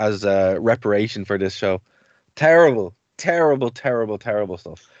WWE as reparation for this show. Terrible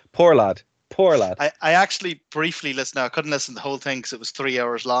stuff. Poor lad. I actually briefly listened. Now, I couldn't listen to the whole thing because it was 3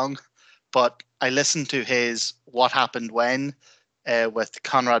 hours long, but I listened to his What Happened When with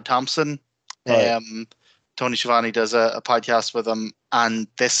Conrad Thompson. Right. Tony Schiavone does a podcast with him, and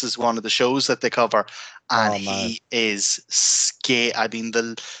this is one of the shows that they cover. And he is I mean,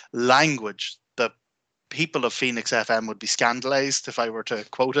 the language, the people of Phoenix FM would be scandalized if I were to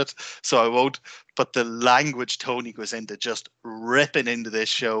quote it, so I won't. But the language Tony goes into, just ripping into this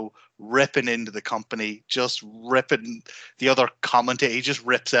show, ripping into the company, just ripping the other commentator. He just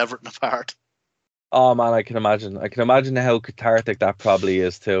rips everything apart. Oh man, I can imagine how cathartic that probably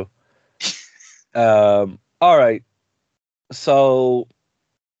is too. All right. So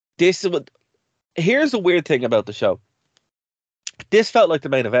this is what. Here's the weird thing about the show. This felt like the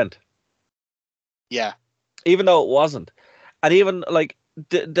main event. Yeah. Even though it wasn't, and even like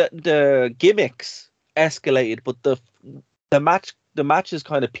the gimmicks escalated, but the matches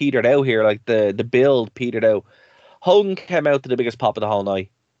kind of petered out here. Like the build petered out. Hogan came out to the biggest pop of the whole night,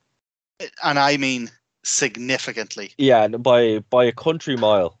 and I mean significantly. Yeah, by a country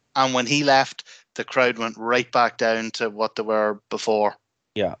mile. And when he left, the crowd went right back down to what they were before.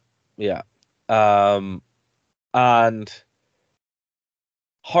 Yeah. And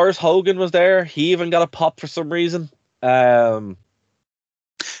Horace Hogan was there. He even got a pop for some reason. Maybe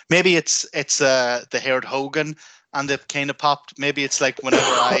it's the haired Hogan and they kind of popped. Maybe it's like whenever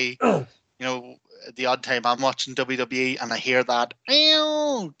I, the odd time I'm watching WWE and I hear that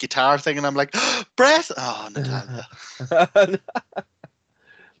guitar thing and I'm like, Brett! Oh, Natalia.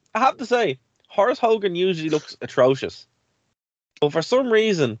 I have to say, Horace Hogan usually looks atrocious. But for some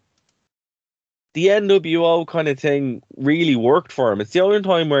reason, the NWO kind of thing really worked for him. It's the only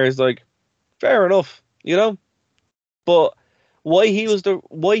time where it's like, fair enough, But why he was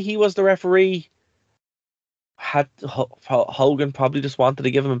the referee, Hogan probably just wanted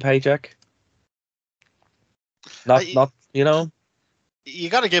to give him a paycheck. Not. You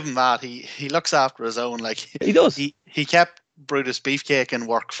got to give him that. He looks after his own. Like he does. He kept Brutus Beefcake in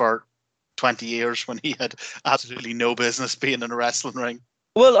work for 20 years when he had absolutely no business being in a wrestling ring.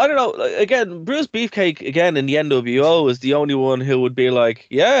 Well, I don't know. Again, Bruce Beefcake again in the NWO is the only one who would be like,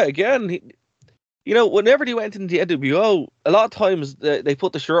 yeah, again, whenever he went into the NWO, a lot of times they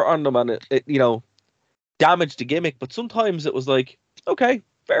put the shirt on them and it damaged the gimmick. But sometimes it was like, okay,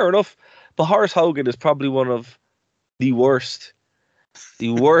 fair enough. But Horace Hogan is probably one of the worst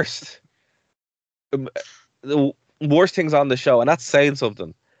things on the show, and that's saying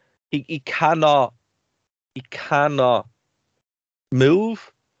something. He cannot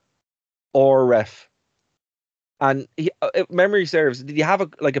move or ref. And if memory serves, did he have a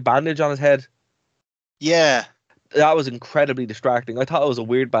bandage on his head? Yeah. That was incredibly distracting. I thought it was a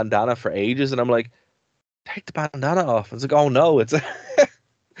weird bandana for ages, and I'm like, take the bandana off. I was like, oh no, it's I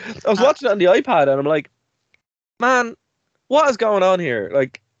was watching it on the iPad and I'm like, man, what is going on here?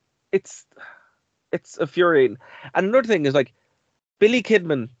 Like, it's infuriating. And another thing is, like, Billy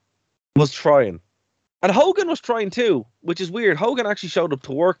Kidman was trying. And Hogan was trying too, which is weird. Hogan actually showed up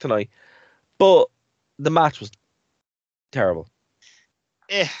to work tonight, but the match was terrible.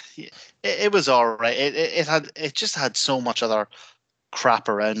 It was all right. It just had so much other crap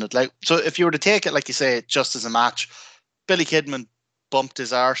around it. Like, so if you were to take it, like you say, just as a match, Billy Kidman bumped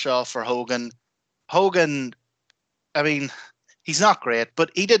his arse off for Hogan. Hogan, I mean, he's not great, but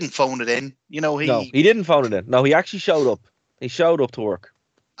he didn't phone it in. No, he didn't phone it in. No, he actually showed up. He showed up to work.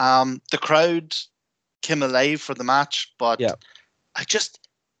 The crowd came alive for the match, but yeah.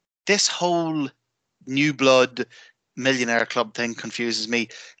 This whole New Blood Millionaire Club thing confuses me.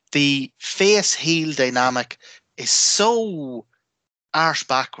 The face heel dynamic is so arse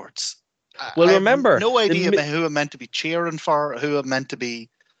backwards. Well, I remember, have no idea about who I'm meant to be cheering for, or who I'm meant to be.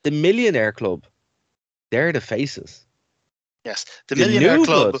 The Millionaire Club, they're the faces. Yes, the Millionaire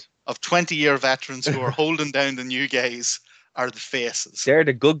Club Blood of 20-year veterans who are holding down the new guys are the faces. They're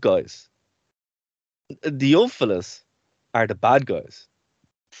the good guys. The young fellas are the bad guys.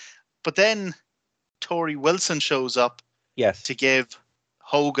 But then Tori Wilson shows up, yes, to give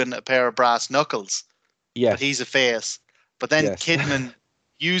Hogan a pair of brass knuckles. Yes, but he's a face. But then yes. Kidman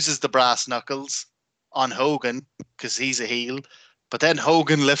uses the brass knuckles on Hogan because he's a heel. But then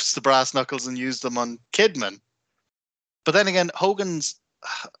Hogan lifts the brass knuckles and uses them on Kidman. But then again, Hogan's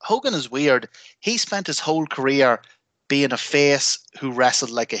Hogan is weird. He spent his whole career being a face who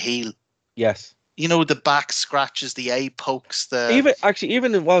wrestled like a heel. Yes. You know, the back scratches, the eye pokes,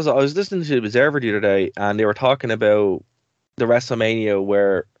 even it was. I was listening to the Observer the other day, and they were talking about the WrestleMania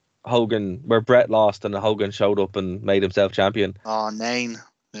where Brett lost and Hogan showed up and made himself champion. Oh, nine.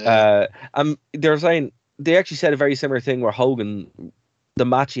 Yeah. They were saying they actually said a very similar thing where Hogan, the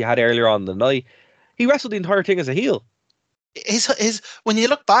match he had earlier on in the night, he wrestled the entire thing as a heel. His when you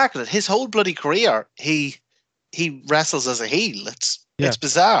look back at it, his whole bloody career, he wrestles as a heel. It's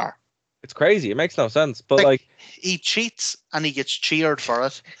bizarre. It's crazy. It makes no sense. But like he cheats and he gets cheered for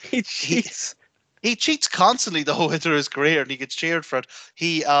it. He cheats. He cheats constantly the whole way through his career, and he gets cheered for it.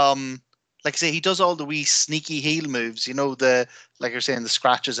 He like I say, he does all the wee sneaky heel moves. You know, the like you're saying, the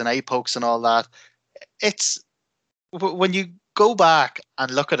scratches and eye pokes and all that. It's when you go back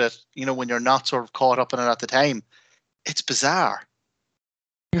and look at it, you know, when you're not sort of caught up in it at the time, it's bizarre.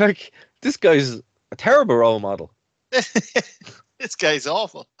 Like, this guy's a terrible role model. This guy's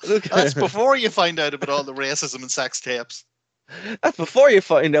awful. That's before you find out about all the racism and sex tapes. That's before you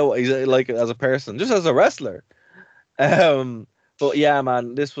find out what he's like as a person, just as a wrestler. But yeah,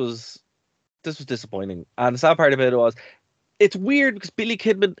 man, this was disappointing. And the sad part of it was, it's weird because Billy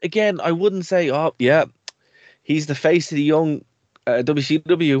Kidman, again, I wouldn't say, oh yeah, he's the face of the young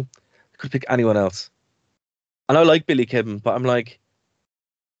WCW. I could pick anyone else. And I like Billy Kidman, but I'm like,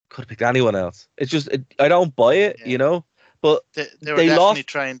 could have picked anyone else. It's just, I don't buy it, you know. But they were definitely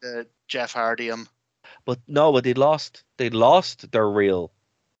trying to Jeff Hardy him. But no, but they lost their real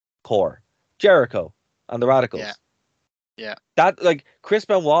core. Jericho and the Radicals. Yeah. That, like, Chris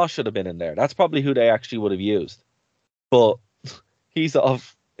Benoit should have been in there. That's probably who they actually would have used. But he's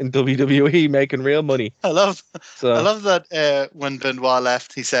off in WWE making real money. I love that when Benoit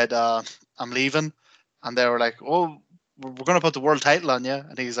left, he said, I'm leaving. And they were like, oh, we're going to put the world title on you.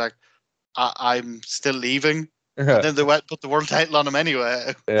 And he's like, I'm still leaving. And then they went put the world title on him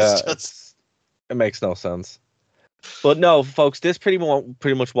anyway. It makes no sense. But no, folks, this pretty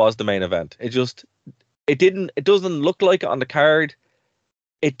much was the main event. It doesn't look like it on the card.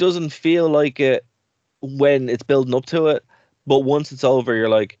 It doesn't feel like it when it's building up to it. But once it's over, you're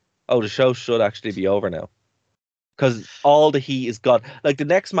like, oh, the show should actually be over now. Because all the heat is gone. Like, the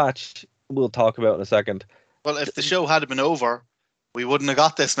next match we'll talk about in a second. Well, if the show had been over, we wouldn't have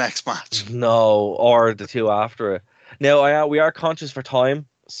got this next match. No, or the two after it. Now, we are conscious for time,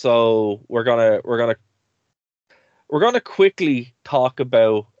 so we're gonna quickly talk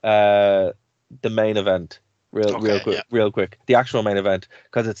about the main event real quick, the actual main event,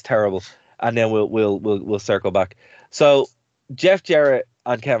 because it's terrible, and then we'll circle back. So, Jeff Jarrett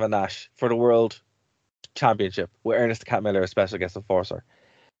and Kevin Nash for the World Championship with Ernest the Cat Miller as special guest enforcer.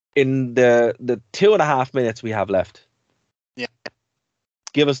 In the 2.5 minutes we have left. Yeah.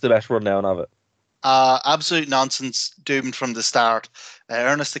 Give us the best rundown of it. Absolute nonsense, doomed from the start.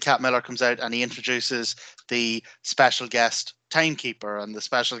 Ernest the Cat Miller comes out and he introduces the special guest timekeeper and the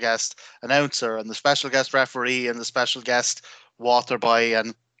special guest announcer and the special guest referee and the special guest water boy,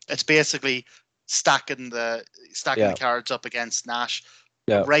 and it's basically stacking the cards up against Nash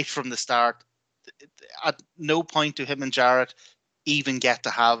right from the start. At no point do him and Jarrett even get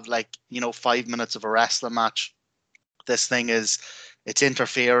to have 5 minutes of a wrestling match. This thing it's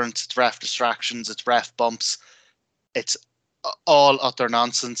interference, it's ref distractions, it's ref bumps, it's all utter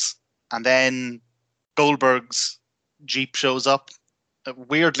nonsense. And then Goldberg's Jeep shows up.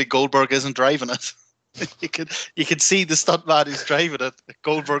 Weirdly, Goldberg isn't driving it. you can see the stuntman who's driving it.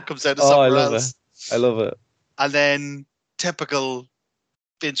 Goldberg comes out of somewhere else. I love it. And then typical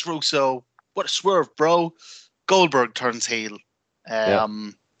Vince Russo, what a swerve, bro. Goldberg turns heel.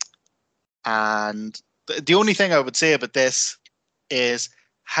 And the only thing I would say about this is,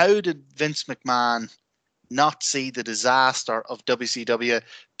 how did Vince McMahon not see the disaster of WCW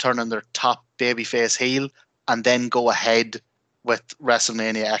turning their top babyface heel and then go ahead with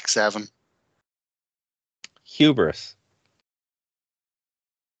WrestleMania X7? Hubris.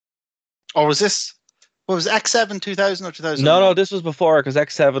 Or was X7 2000 or 2000? No, this was before, because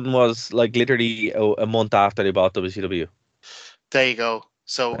X7 was literally a month after they bought WCW. There you go.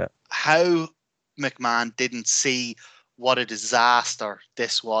 So how McMahon didn't see what a disaster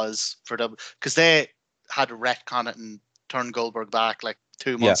this was for them, because they had to retcon it and turn Goldberg back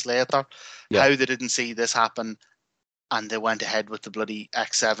 2 months later. How they didn't see this happen and they went ahead with the bloody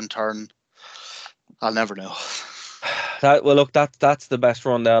X7 turn, I'll never know. That's the best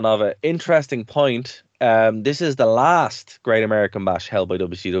rundown of it. Interesting point. This is the last Great American Bash held by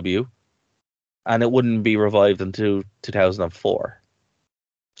WCW, and it wouldn't be revived until 2004.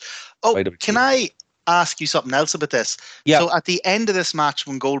 Oh, can I ask you something else about this. Yeah. So at the end of this match,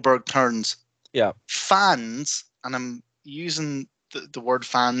 when Goldberg turns, Yeah. fans, and I'm using the word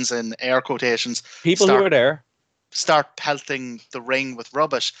fans in air quotations, People who are there start pelting the ring with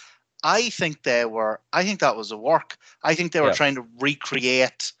rubbish. I think that was a work. I think they were trying to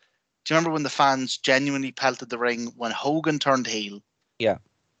recreate. Do you remember when the fans genuinely pelted the ring when Hogan turned heel? Yeah.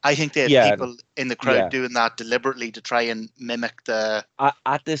 I think they had people in the crowd doing that deliberately to try and mimic the...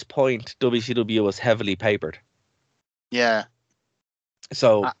 At this point, WCW was heavily papered. Yeah.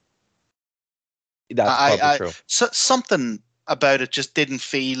 So, that's probably true. So, something about it just didn't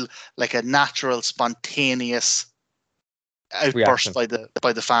feel like a natural, spontaneous outburst by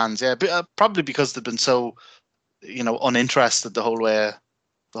the fans. Yeah, probably because they've been so, uninterested the whole way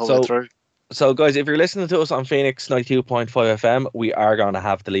through. So, guys, if you're listening to us on Phoenix 92.5 FM, we are going to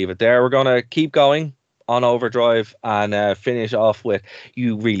have to leave it there. We're going to keep going on Overdrive and finish off with,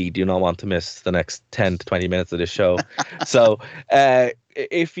 you really do not want to miss the next 10 to 20 minutes of this show. So,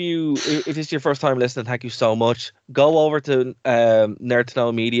 if this is your first time listening, thank you so much. Go over to Nerd to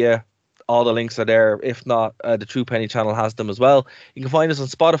Know Media. All the links are there. If not, the True Penny channel has them as well. You can find us on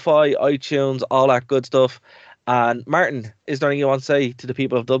Spotify, iTunes, all that good stuff. And Martin, is there anything you want to say to the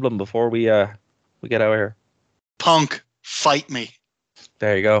people of Dublin before we get out of here? Punk, fight me.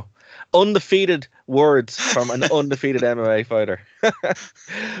 There you go. Undefeated words from an undefeated MMA fighter.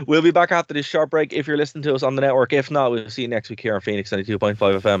 We'll be back after this short break if you're listening to us on the network. If not, we'll see you next week here on Phoenix 92.5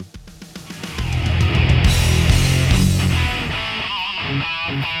 FM.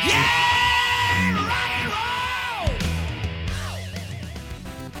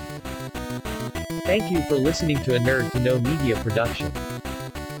 Thank you for listening to a Nerd to Know Media production.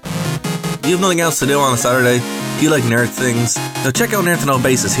 You have nothing else to do on a Saturday? Do you like nerd things? Now check out Nerd to Know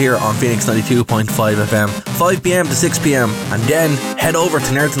Basis here on Phoenix 92.5 FM, 5 p.m. to 6 p.m. And then head over to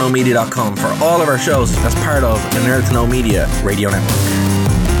nerdtoknowmedia.com for all of our shows as part of the Nerd to Know Media radio network.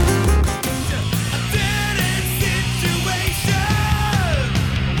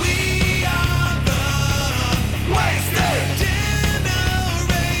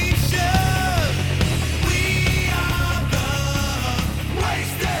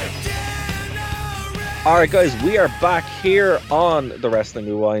 Alright guys, we are back here on the Wrestling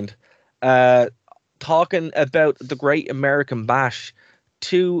Rewind talking about the Great American Bash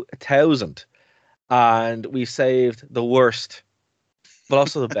 2000, and we saved the worst but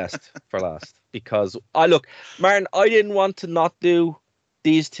also the best for last, because Martin, I didn't want to not do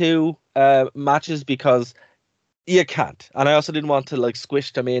these two matches because you can't, and I also didn't want to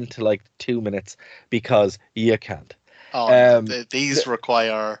squish them into 2 minutes because you can't. These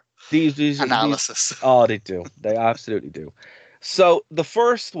require these analysis. They do. They absolutely do. So the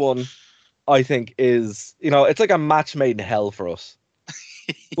first one, I think, is it's like a match made in hell for us.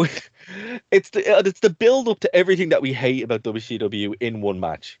 It's the build up to everything that we hate about WCW in one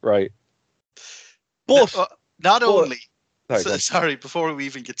match, right? But sorry, before we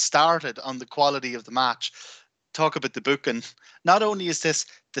even get started on the quality of the match, talk about the booking. Not only is this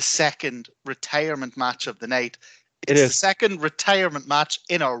the second retirement match of the night, it's the second retirement match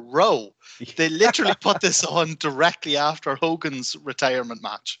in a row. They literally put this on directly after Hogan's retirement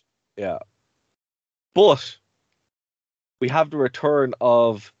match. Yeah. But we have the return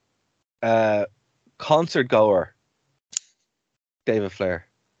of concert goer David Flair.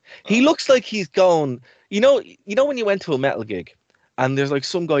 He looks like he's going, you know when you went to a metal gig and there's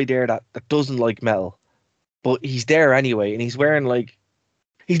some guy there that doesn't like metal, but he's there anyway, and he's wearing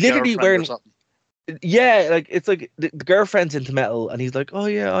he's literally wearing... Yeah, it's like the girlfriend's into metal, and he's like, "Oh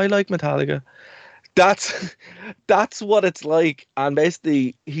yeah, I like Metallica." That's what it's like, and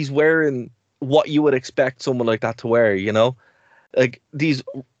basically he's wearing what you would expect someone like that to wear, these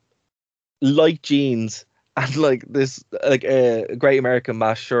light jeans and this a Great American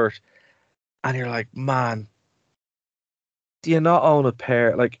Bash shirt, and you're like, man, do you not own a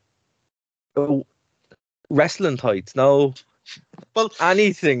pair wrestling tights? No, well,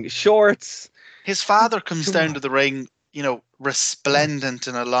 anything, shorts. His father comes down to the ring, resplendent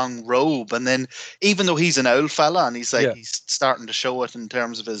in a long robe. And then, even though he's an old fella and he's he's starting to show it in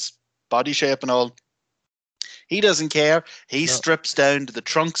terms of his body shape and all, he doesn't care. He strips down to the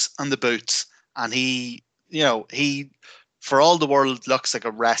trunks and the boots. And he, for all the world, looks like a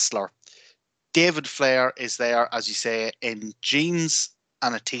wrestler. David Flair is there, as you say, in jeans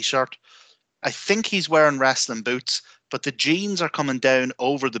and a t-shirt. I think he's wearing wrestling boots, but the jeans are coming down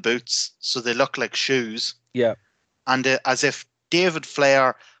over the boots, so they look like shoes. Yeah. And as if David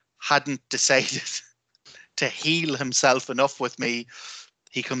Flair hadn't decided to heal himself enough with me,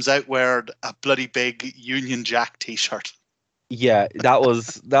 he comes out wearing a bloody big Union Jack t-shirt. Yeah, that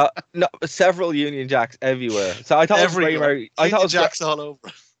was that. No, several Union Jacks everywhere. So I thought it was great. I thought it was Jacks all over.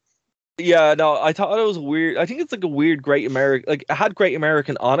 Yeah, no, I thought it was weird. I think it's like a weird Great American. Like it had Great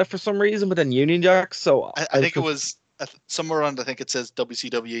American on it for some reason, but then Union Jacks. So I think it was somewhere around. I think it says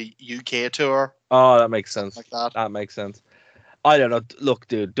WCW UK Tour. Oh, that makes sense. Like that. That makes sense. I don't know. Look,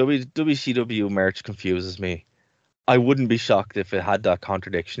 dude, WCW merch confuses me. I wouldn't be shocked if it had that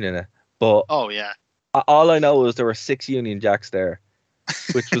contradiction in it. But oh yeah. All I know is there were 6 Union Jacks there,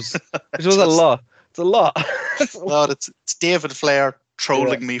 which was a lot. It's a lot. Well, it's David Flair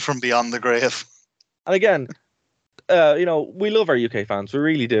trolling me from beyond the grave. And again, we love our UK fans, we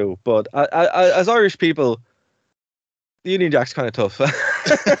really do. But as Irish people, the Union Jack's kind of tough.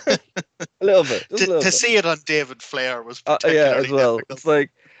 a little bit. To see it on David Flair was particularly as well. difficult.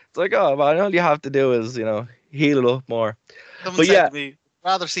 It's like, oh man, all you have to do is heal it up more. Someone said to me,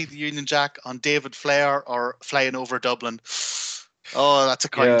 rather see the Union Jack on David Flair or flying over Dublin. Oh, that's a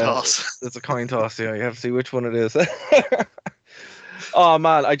coin toss. It's a coin toss. Yeah, you have to see which one it is. Oh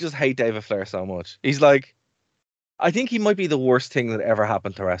man, I just hate David Flair so much. He's like, I think he might be the worst thing that ever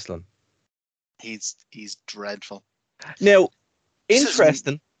happened to wrestling. He's dreadful. Now,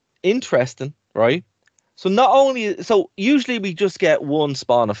 interesting, right? So usually we just get one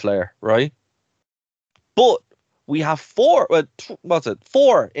spawn of Flair, right? But we have 4. What's it?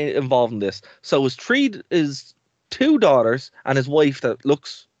 4 involved in this. So his 2 daughters and his wife that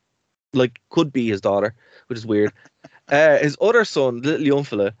looks like could be his daughter, which is weird. His other son, little young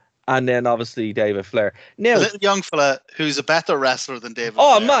fella, and then obviously David Flair. Now, the little young fella who's a better wrestler than David.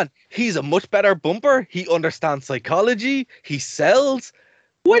 Oh Flair. Man, he's a much better bumper. He understands psychology. He sells.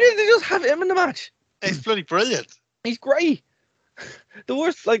 Why didn't they just have him in the match? He's bloody brilliant. He's great. The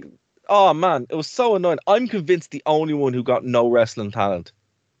worst, oh man, it was so annoying. I'm convinced the only one who got no wrestling talent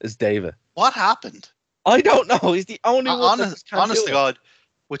is David. What happened? I don't know. He's the only one. Honest to God,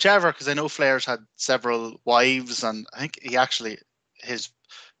 whichever, because I know Flair's had several wives, and I think his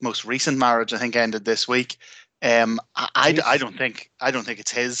most recent marriage, I think, ended this week. I don't think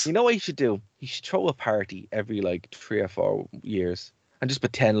it's his. You know what he should do? He should throw a party every 3 or 4 years and just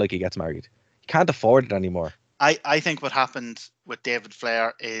pretend like he gets married. He can't afford it anymore. I think what happened with David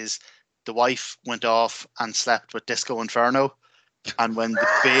Flair is the wife went off and slept with Disco Inferno, and when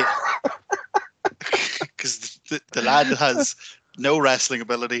because the lad has no wrestling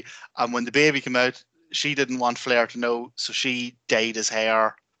ability, and when the baby came out, she didn't want Flair to know, so she dyed his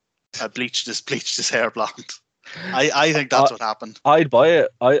hair, bleached his hair blonde. I think that's what happened. I'd buy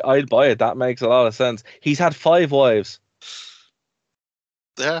it. I'd buy it. That makes a lot of sense. He's had 5 wives.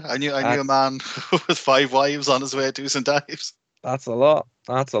 Yeah, I knew a man with 5 wives on his way to St. Ives. That's a lot.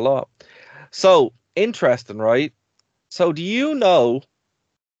 So interesting, right? So do you know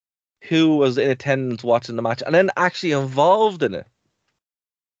who was in attendance watching the match and then actually involved in it?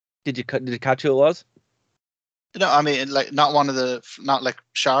 Did you catch who it was? No, I mean, not like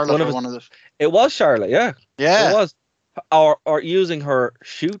Charlotte one of the. It was Charlotte, yeah. Yeah. It was, or using her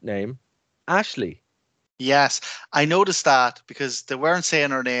shoot name, Ashley. Yes, I noticed that because they weren't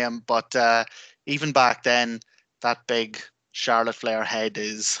saying her name, but even back then, that big Charlotte Flair head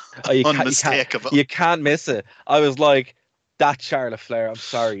is unmistakable. You can't miss it. I was like, that's Charlotte Flair. I'm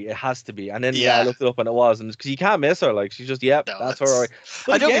sorry, it has to be. And then I looked it up and it was, and because you can't miss her, she's just that's her. Right.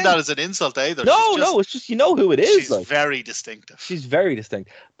 I don't think that is an insult either. No, it's just who it is. She's very distinctive. She's very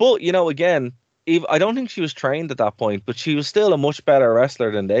distinct. But again, I don't think she was trained at that point, but she was still a much better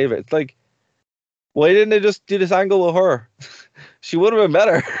wrestler than David. It's like, why didn't they just do this angle with her? She would have been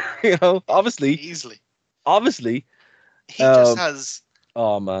better, obviously. Easily. Obviously. He just has.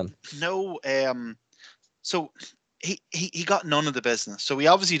 Oh man. No. So he got none of the business. So he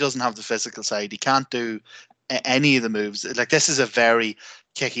obviously doesn't have the physical side. He can't do any of the moves. This is a very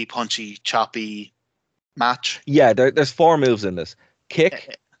kicky, punchy, choppy match. Yeah, there's 4 moves in this: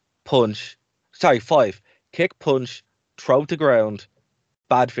 kick, punch. Sorry, 5. Kick, punch, throw to ground,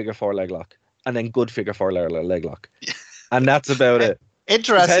 bad figure 4 leg lock, and then good figure 4 leg lock. And that's about it.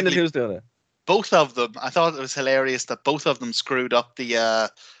 Interestingly, who's doing it. Both of them, I thought it was hilarious that both of them screwed up the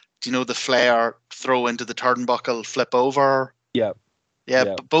the Flair throw into the turnbuckle flip over? Yeah.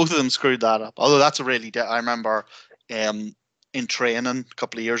 Both of them screwed that up. Although that's I remember in training a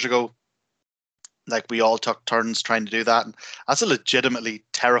couple of years ago, we all took turns trying to do that, and that's a legitimately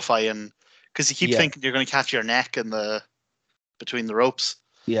terrifying, because you keep thinking you're going to catch your neck in between the ropes.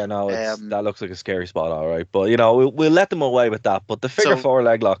 Yeah, no, that looks like a scary spot, all right. But we'll let them away with that. But the figure 4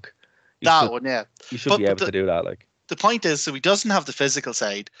 leg lock, you should be able to do that. The point is, so he doesn't have the physical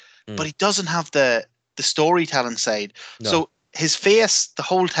side, but he doesn't have the storytelling side. No. So his face the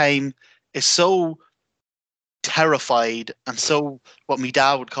whole time is so terrified and so what my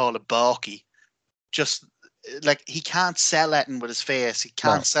dad would call a balky. Just like he can't sell anything with his face. He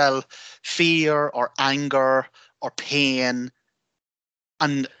can't sell fear or anger or pain.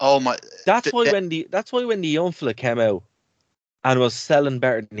 And oh my, that's why when the young fella came out and was selling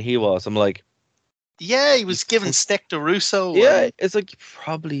better than he was, I'm like, yeah, he was giving stick to Russo. Yeah, it's like you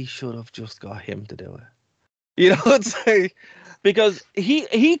probably should have just got him to do it. You know, it's like, because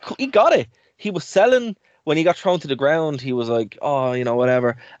he got it. He was selling when he got thrown to the ground. He was like, oh, you know,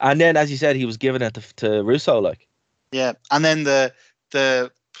 whatever. And then, as you said, he was giving it to Russo, like. Yeah, and then the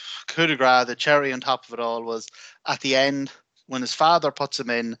coup de grace, the cherry on top of it all, was at the end when his father puts him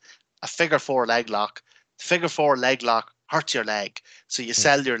in a figure four leg lock. The figure four leg lock hurts your leg, so you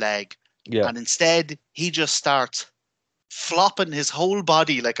sell your leg. Yeah. And instead, he just starts flopping his whole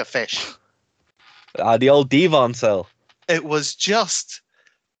body like a fish. The old Devon cell. It was just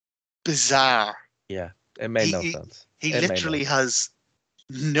bizarre. Yeah, it made no sense. He literally has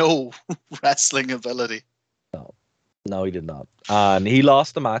no wrestling ability. No, he did not. And he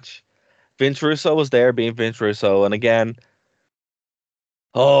lost the match. Vince Russo was there being Vince Russo. And again,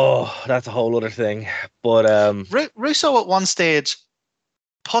 that's a whole other thing. But Russo at one stage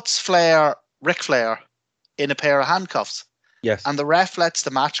puts Ric Flair in a pair of handcuffs. Yes. And the ref lets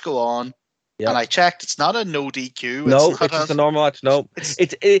the match go on. Yep. And I checked, it's not a no DQ. No, it's just a normal match. No,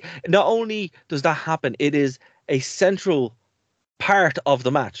 it not only does that happen, it is a central part of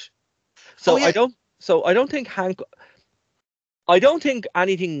the match. So I don't think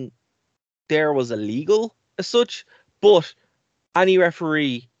anything there was illegal as such, but any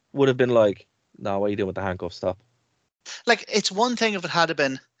referee would have been like, no, what are you doing with the handcuffs? Stop. Like, it's one thing if it had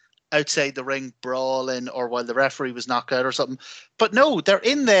been outside the ring brawling or while the referee was knocked out or something. But no, they're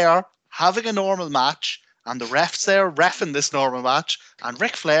in there having a normal match and the ref's there reffing this normal match and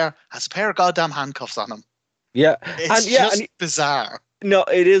Ric Flair has a pair of goddamn handcuffs on him. Yeah. It's just bizarre. No,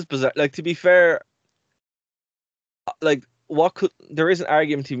 it is bizarre. Like, to be fair, like, there is an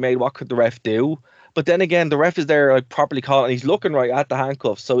argument to be made, what could the ref do? But then again, the ref is there like properly caught and he's looking right at the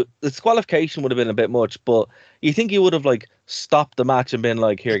handcuffs. So the disqualification would have been a bit much, but you think he would have like stopped the match and been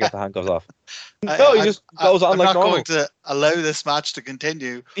like, here, get the handcuffs off. No, he just goes on like normal. I'm not going to allow this match to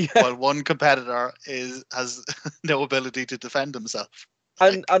continue while one competitor has no ability to defend himself.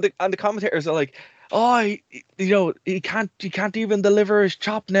 And the commentators are like, oh, he can't even deliver his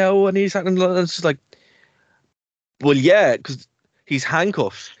chop now, and it's just like, well, yeah, because he's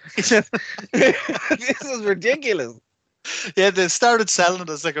handcuffed. This is ridiculous. Yeah, they started selling it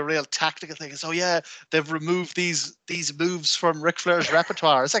as like a real tactical thing. So yeah, they've removed these moves from Ric Flair's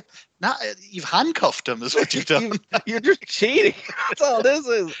repertoire. It's like, nah, you've handcuffed him, is what you've done. You're just cheating. That's all this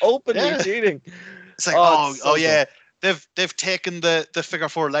is. Openly cheating. It's like, yeah. They've taken the figure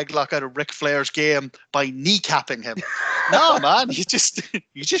four leg lock out of Ric Flair's game by kneecapping him. No, man, you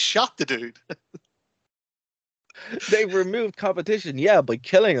just shot the dude. They've removed competition, by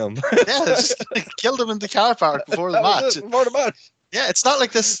killing him. Yeah, just killed him in the car park before the match. Before the match. Yeah, it's not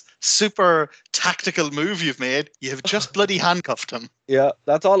like this super tactical move you've made. You've just bloody handcuffed him. Yeah,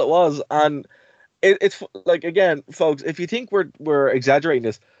 that's all it was. And it's like, again, folks, if you think we're exaggerating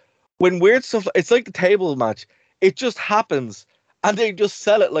this, when weird stuff, it's like the table match. It just happens, and they just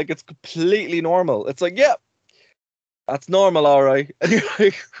sell it like it's completely normal. It's like, yeah, that's normal, all right. And you're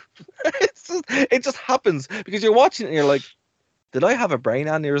like, it just happens because you're watching it and you're like, did I have a brain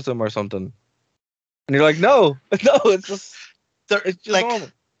aneurysm or something? And you're like, no, it's just like, normal.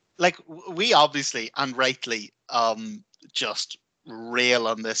 Like, we obviously and rightly just rail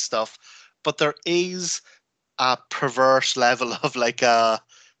on this stuff, but there is a perverse level of like a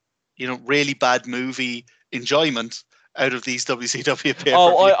really bad movie enjoyment out of these WCW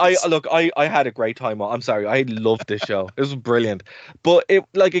pay-per-views. I had a great time. I'm sorry, I loved this show. It was brilliant. But it,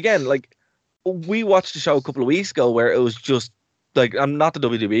 like, again, like, we watched the show a couple of weeks ago where it was just like, I'm not the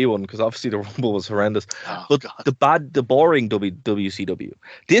WWE one because obviously the Rumble was horrendous, but God. the boring WCW.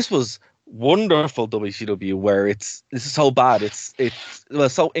 This was wonderful WCW where this is so bad. It's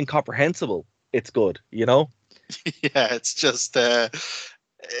so incomprehensible. It's good, Yeah, it's just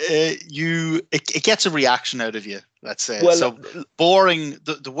it gets a reaction out of you, let's say. Well, so boring,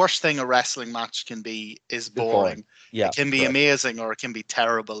 the worst thing a wrestling match can be is boring. Yeah, it can be amazing or it can be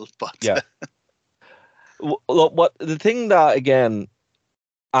terrible, but what the thing that, again,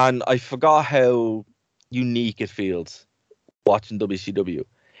 and I forgot how unique it feels watching WCW,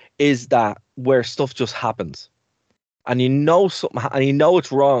 is that where stuff just happens and something and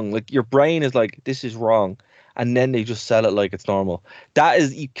it's wrong, like your brain is like, this is wrong, and then they just sell it like it's normal. That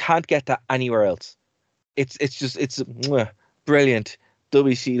is, you can't get that anywhere else. It's brilliant.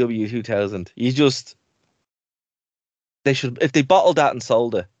 WCW 2000. They should, if they bottled that and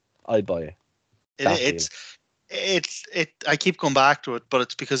sold it, I'd buy it. I keep going back to it, but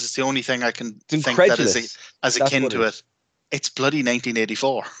it's because it's the only thing I can think that is as akin to it. It's bloody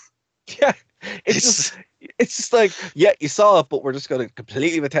 1984. Yeah, it's just like, yeah, you saw it, but we're just going to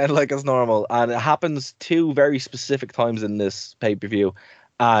completely pretend like it's normal. And it happens 2 very specific times in this pay-per-view.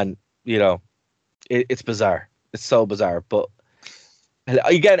 And, you know, it's bizarre. It's so bizarre. But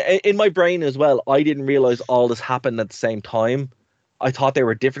again, in my brain as well, I didn't realize all this happened at the same time. I thought they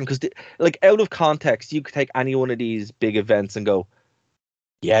were different because, like, out of context, you could take any one of these big events and go,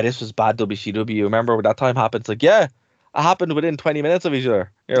 yeah, this was bad WCW. Remember when that time happened? It's like, yeah, it happened within 20 minutes of each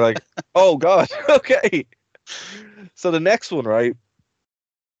other. You're like, oh, God, okay. So the next one, right?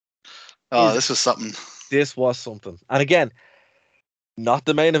 Oh, this was something. This was something. And again, not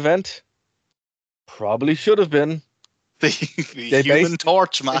the main event. Probably should have been. The Human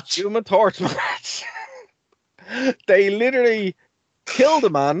Torch match. The Human Torch match. They literally killed a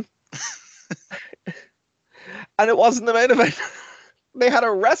man. And it wasn't the main event. They had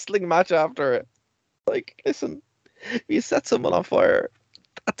a wrestling match after it. Like, listen, if you set someone on fire,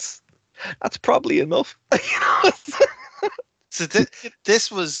 that's probably enough. So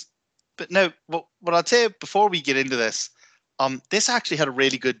this was, but no, what I'll tell you before we get into this, this actually had a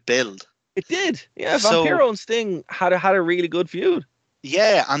really good build. It did, yeah. Vampiro and Sting had a really good feud.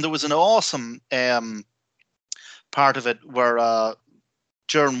 Yeah, and there was an awesome part of it where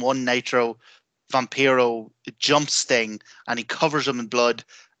during one Nitro, Vampiro jumps Sting and he covers him in blood,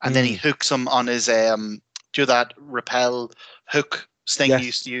 and then he hooks him on his do that rappel hook Sting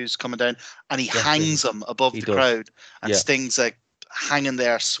used to use coming down, and he hangs him above the crowd, and Sting's like hanging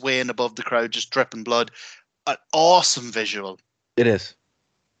there, swaying above the crowd, just dripping blood. An awesome visual. It is.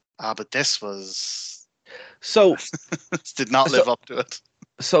 But this was so did not live up to it.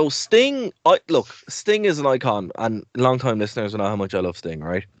 So Sting, Sting is an icon, and long-time listeners know how much I love Sting,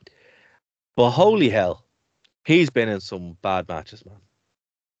 right? But holy hell, he's been in some bad matches, man.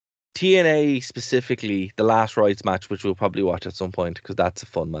 TNA specifically, the Last Rites match, which we'll probably watch at some point because that's a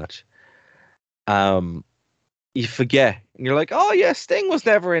fun match. You forget, and you're like, oh yeah, Sting was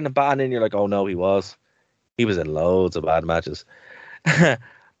never in a bad, and you're like, oh no, he was. He was in loads of bad matches.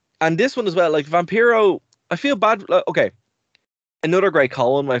 And this one as well, like Vampiro, I feel bad. Okay, another great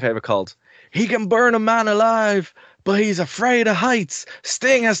call, one of my favorite calls. He can burn a man alive, but he's afraid of heights.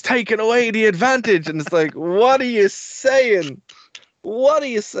 Sting has taken away the advantage. And it's like, what are you saying? What are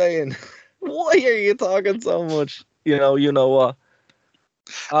you saying? Why are you talking so much? You know what?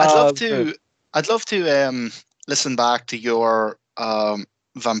 I'd love to listen back to your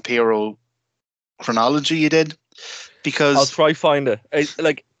Vampiro chronology you did, because I'll try find it.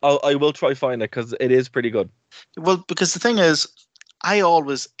 I will try find it because it is pretty good. Well, because the thing is,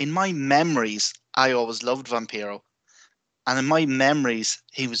 in my memories, I always loved Vampiro. And in my memories,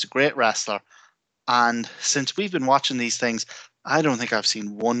 he was a great wrestler. And since we've been watching these things, I don't think I've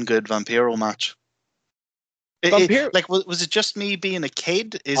seen one good Vampiro match. Was it just me being a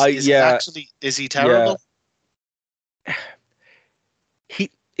kid? Is he terrible? Yeah.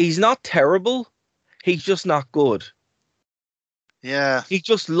 He's not terrible. He's just not good. Yeah. He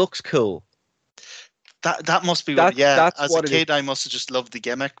just looks cool. That must be what. Yeah, as a kid, I must have just loved the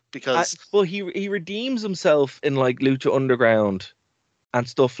gimmick because. Well, he redeems himself in like Lucha Underground and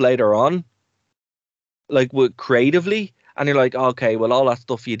stuff later on, like creatively, and you're like, okay, well, all that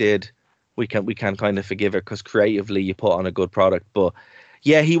stuff you did, we can kind of forgive it because creatively you put on a good product. But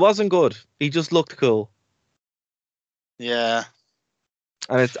yeah, he wasn't good. He just looked cool. Yeah,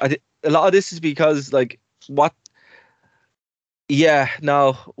 and a lot of this is because like what. Yeah,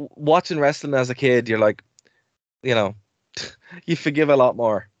 no, watching wrestling as a kid, you're like, you forgive a lot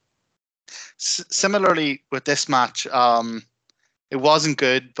more. Similarly with this match, it wasn't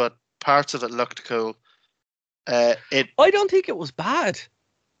good, but parts of it looked cool. I don't think it was bad.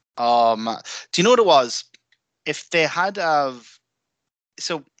 Do you know what it was? If they had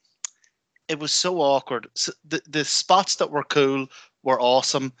so it was so awkward. So the spots that were cool were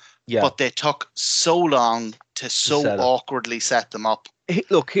awesome, but they took so long to awkwardly set them up.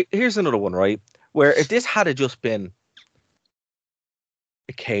 Look, here's another one, right? Where if this had just been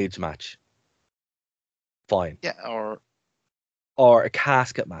a cage match, fine. Yeah, or a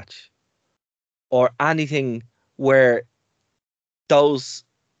casket match, or anything where those...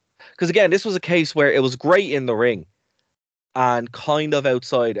 Because again, this was a case where it was great in the ring and kind of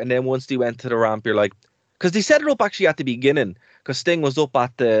outside, and then once they went to the ramp, you're like... Because they set it up actually at the beginning, because Sting was up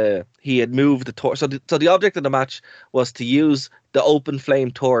at he had moved the torch. So the object of the match was to use the open flame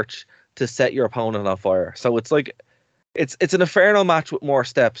torch to set your opponent on fire. So it's like, it's an Inferno match with more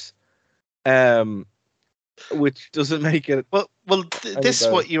steps. which doesn't make it. Well, this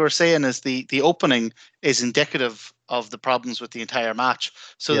what you were saying is the opening is indicative of the problems with the entire match.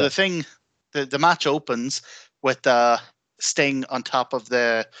 So the match opens with Sting on top of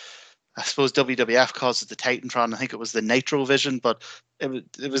the, I suppose WWF calls it the Titantron. I think it was the Nitro Vision, but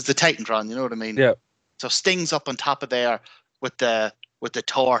it was the Titantron. You know what I mean? Yeah. So Sting's up on top of there with the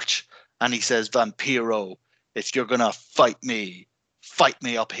torch, and he says, "Vampiro, if you're gonna fight me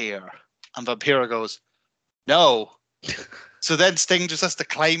up here." And Vampiro goes, "No." So then Sting just has to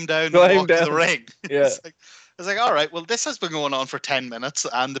climb down and walk to the ring. Yeah. It's like, all right, well, this has been going on for 10 minutes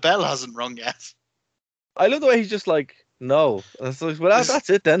and the bell hasn't rung yet. I love the way he's just like, no. It's like, well, that's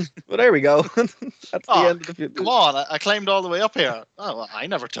it then. Well, there we go. That's the end of the feud. Come on, I climbed all the way up here. Oh, well, I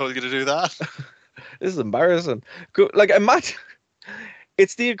never told you to do that. This is embarrassing. Like, imagine,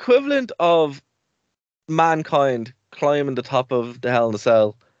 it's the equivalent of Mankind climbing the top of the Hell in a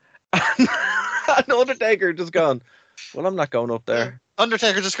Cell. And Undertaker just gone, well, I'm not going up there.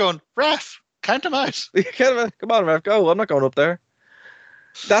 Undertaker just going, ref, count him out. Come on, ref, go. I'm not going up there.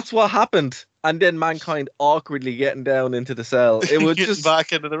 That's what happened. And then Mankind awkwardly getting down into the cell. It would just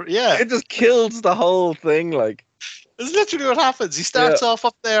back into the It just kills the whole thing. Like, it's literally what happens. He starts off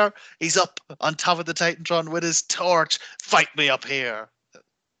up there. He's up on top of the Titantron with his torch. Fight me up here.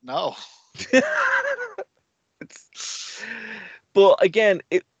 No. But again,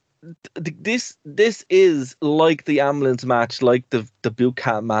 this is like the ambulance match, like the boot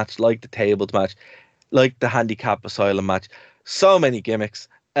camp match, like the tables match, like the handicap asylum match. So many gimmicks.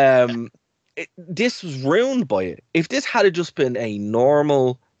 This was ruined by it. If this had just been a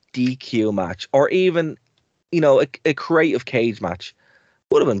normal DQ match, or even, a creative cage match,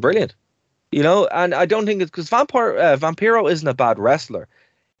 would have been brilliant. And I don't think it's because Vampiro isn't a bad wrestler.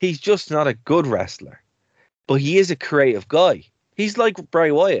 He's just not a good wrestler, but he is a creative guy. He's like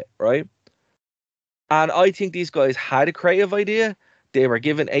Bray Wyatt, right? And I think these guys had a creative idea. They were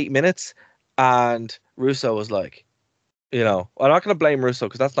given 8 minutes, and Russo was like, I'm not going to blame Russo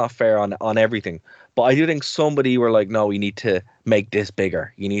because that's not fair on everything. But I do think somebody were like, no, we need to make this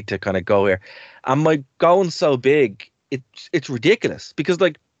bigger. You need to kind of go here. And by going so big, it's ridiculous because,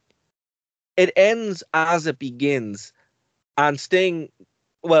 like, it ends as it begins. And Sting,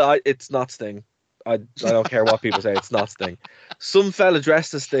 well, it's not Sting. I don't care what people say. It's not Sting. Some fella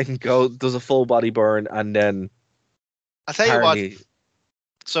dressed as Sting does a full body burn, and then I'll tell you what.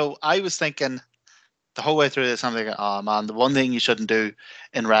 So I was thinking the whole way through this, I'm thinking, oh man, the one thing you shouldn't do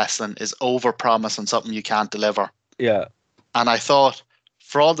in wrestling is overpromise on something you can't deliver. Yeah. And I thought,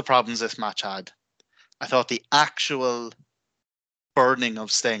 for all the problems this match had, I thought the actual burning of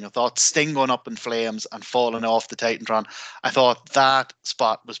Sting, I thought Sting going up in flames and falling off the Titantron, I thought that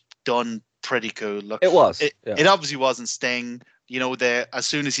spot was done pretty cool. Look, it was. It obviously wasn't Sting. As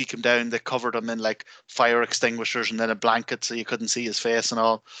soon as he came down, they covered him in like fire extinguishers and then a blanket so you couldn't see his face and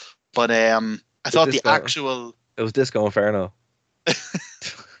all. But I thought the actual... It was Disco Inferno.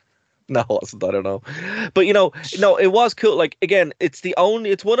 No, it wasn't. I don't know. But, it was cool. Like, again, it's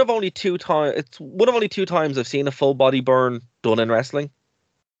one of only two times I've seen a full body burn done in wrestling.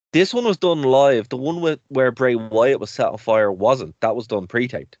 This one was done live. The one where Bray Wyatt was set on fire wasn't. That was done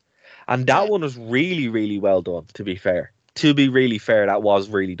pre-taped. And that one was really, really well done, to be fair. To be really fair, that was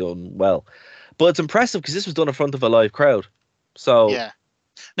really done well. But it's impressive because this was done in front of a live crowd. So... Yeah.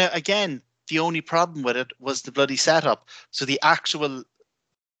 Now, again, the only problem with it was the bloody setup. So the actual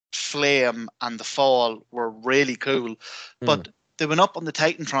flame and the fall were really cool. But they went up on the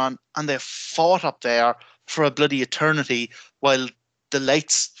Titantron and they fought up there for a bloody eternity while the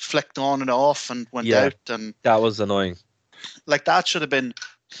lights flicked on and off and went out. And that was annoying. Like, that should have been...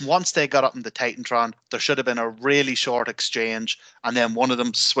 Once they got up in the Titantron, there should have been a really short exchange, and then one of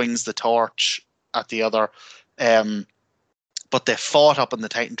them swings the torch at the other. But they fought up in the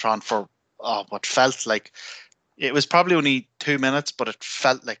Titantron for what felt like... It was probably only 2 minutes, but it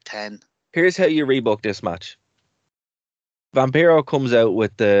felt like 10. Here's how you rebook this match. Vampiro comes out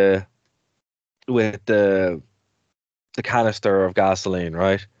with the canister of gasoline,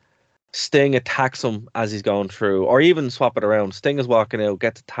 right? Sting attacks him as he's going through, or even swap it around. Sting is walking out,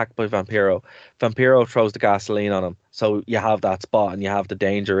 gets attacked by Vampiro. Vampiro throws the gasoline on him, so you have that spot and you have the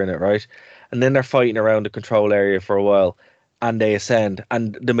danger in it, right? And then they're fighting around the control area for a while, and they ascend,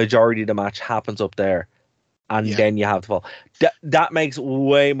 and the majority of the match happens up there, and then you have the fall. That makes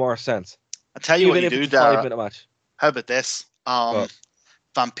way more sense. I'll tell you even what you do, Dara. 5-minute match. How about this?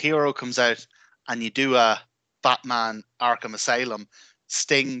 Vampiro comes out, and you do a Batman Arkham Asylum.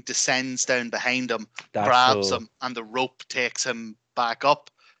 Sting descends down behind him, grabs him, and the rope takes him back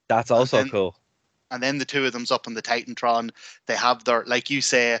up. That's also cool. And then the two of them's up on the Titantron. They have their, like you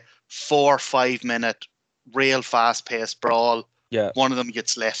say, 4 5-minute real fast-paced brawl. Yeah. One of them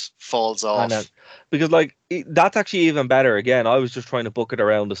gets lit, falls off. Because like that's actually even better. Again, I was just trying to book it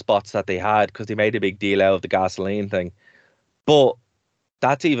around the spots that they had because they made a big deal out of the gasoline thing. But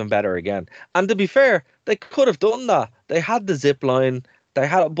that's even better again. And to be fair, they could have done that. They had the zip line.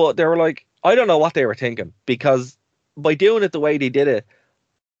 But they were like, I don't know what they were thinking, because by doing it the way they did it,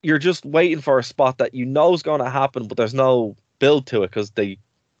 you're just waiting for a spot that you know is going to happen, but there's no build to it because they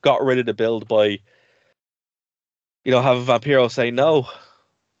got rid of the build by, having Vampiro say no.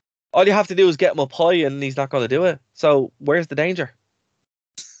 All you have to do is get him up high and he's not going to do it. So where's the danger?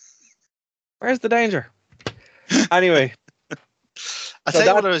 Where's the danger? Anyway. I tell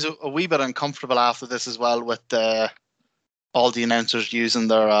you what, I was a wee bit uncomfortable after this as well with all the announcers using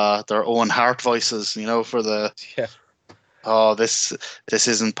their Owen Hart voices, for the... Yeah. Oh, this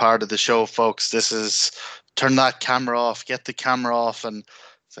isn't part of the show, folks. This is... Turn that camera off. Get the camera off. And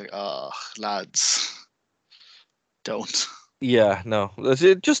it's like, oh, lads. Don't. Yeah, no.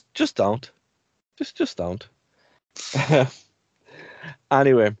 Just don't. Just don't.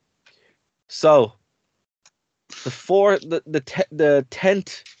 Anyway. So... The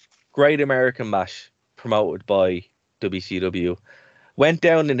 10th Great American Bash promoted by WCW went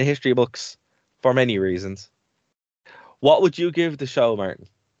down in the history books for many reasons. What would you give the show, Martin?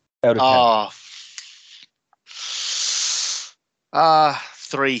 Out of 10?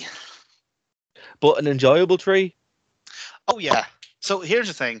 3. But an enjoyable 3? Oh yeah. So here's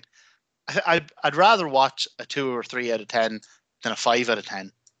the thing. I'd rather watch a 2 or 3 out of 10 than a 5 out of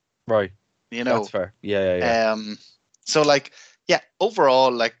 10. Right. That's fair. Yeah. So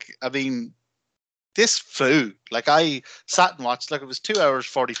overall, this flew. I sat and watched. It was 2 hours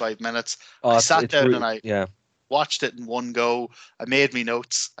 45 minutes. I sat down and I watched it in one go. I made me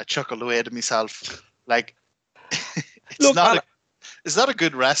notes. I chuckled away to myself. It's not a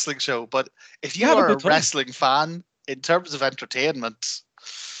good wrestling show, but if you are a wrestling fan in terms of entertainment,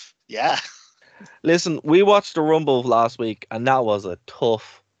 yeah. Listen, we watched the Rumble last week, and that was a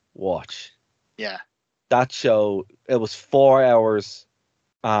tough watch. Yeah. That show, it was 4 hours,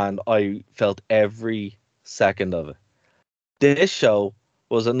 and I felt every second of it. This show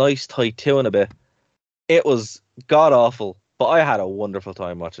was a nice tight 2 and a bit. It was god awful, but I had a wonderful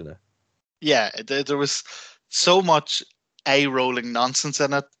time watching it. Yeah, there was so much rolling nonsense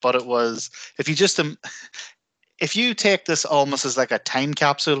in it, but it was, if you take this almost as like a time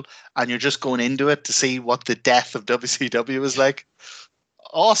capsule and you're just going into it to see what the death of WCW is like,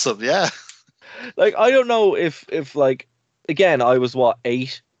 awesome, yeah. I don't know if again, I was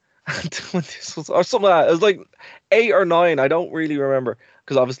 8 when this was, or something like that. It was 8 or 9. I don't really remember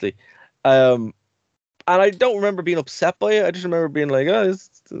because obviously, and I don't remember being upset by it. I just remember being like, oh,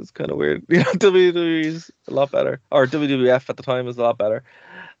 it's kind of weird. WWE's a lot better, or WWF at the time was a lot better.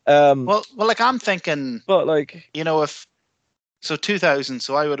 Well, I'm thinking, but if 2000,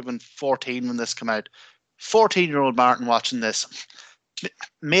 so I would have been 14 when this came out. 14-year-old Martin watching this.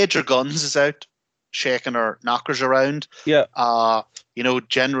 Major Guns is out, shaking her knockers around. Yeah.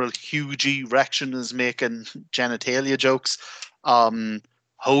 General Huge Erection is making genitalia jokes.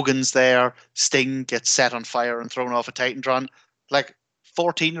 Hogan's there. Sting gets set on fire and thrown off a Titantron.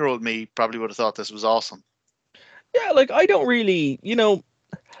 14-year-old me probably would have thought this was awesome. Yeah, I don't really,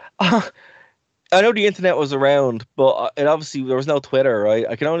 I know the internet was around, but it obviously there was no Twitter, right?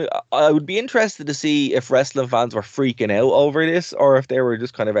 I would be interested to see if wrestling fans were freaking out over this or if they were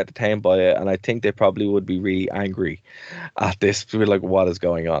just kind of entertained by it. And I think they probably would be really angry at this. What is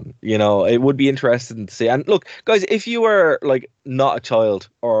going on? It would be interesting to see. And look, guys, if you were not a child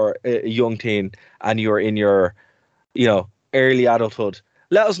or a young teen and you were in your, early adulthood,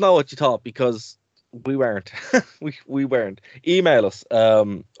 let us know what you thought, because we weren't. we weren't. Email us.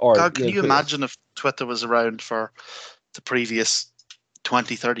 Or God, can you imagine if Twitter was around for the previous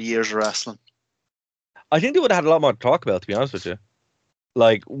 20, 30 years of wrestling? I think they would have had a lot more to talk about, to be honest with you.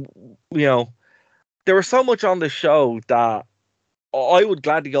 There was so much on the show that I would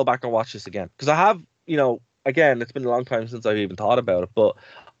gladly go back and watch this again. Because I have, again, it's been a long time since I've even thought about it, but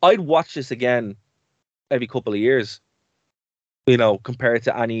I'd watch this again every couple of years. Compared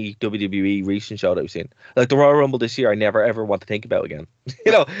to any WWE recent show that we've seen. The Royal Rumble this year, I never ever want to think about again.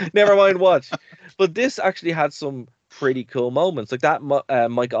 Never mind watch. But this actually had some pretty cool moments. That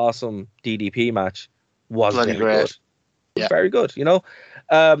Mike Awesome DDP match was bloody very great. Good. Yeah. Very good, And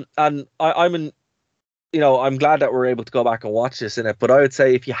I'm glad that we're able to go back and watch this in it. But I would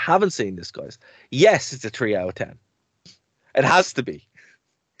say if you haven't seen this, guys, yes, it's a 3 out of 10. It has to be.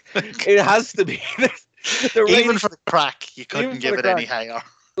 It has to be. Even for the crack, you couldn't give it any higher.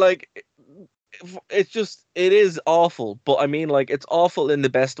 it is awful, but I mean, like, it's awful in the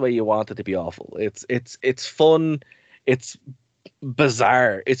best way you want it to be awful. It's fun, it's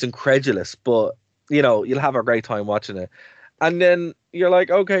bizarre, it's incredulous, but you'll have a great time watching it. And then you're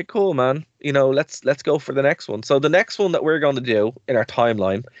like, okay, cool, man. Let's go for the next one. So the next one that we're going to do in our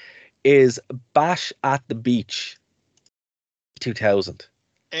timeline is Bash at the Beach 2000.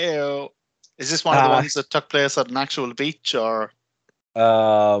 Ew. Is this one of the ones that took place at an actual beach, or?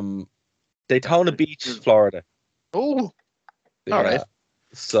 Daytona Beach, Florida. Oh, all right.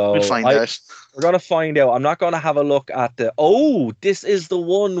 So we'll find out. We're gonna find out. I'm not gonna have a look at the. Oh, this is the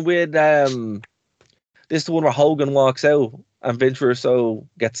one with This is the one where Hogan walks out and Vince Russo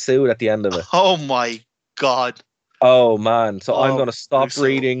gets sued at the end of it. Oh my God. Oh man. So I'm gonna stop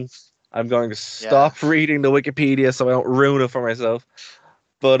reading. I'm going to stop reading the Wikipedia so I don't ruin it for myself.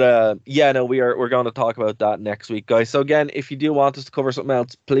 But we're going to talk about that next week, guys. So again, if you do want us to cover something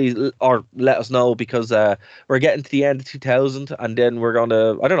else, please or let us know, because we're getting to the end of 2000, and then we're going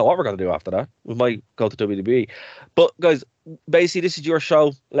to, I don't know what we're going to do after that. We might go to WWE. But guys, basically this is your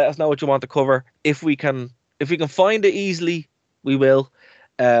show. Let us know what you want to cover. If we can find it easily, we will.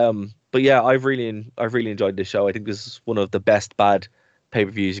 But yeah, I've really enjoyed this show. I think this is one of the best bad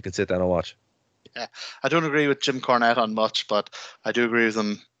pay-per-views you can sit down and watch. Yeah, I don't agree with Jim Cornette on much, but I do agree with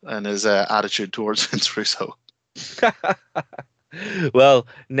him and his attitude towards Vince Russo. Well,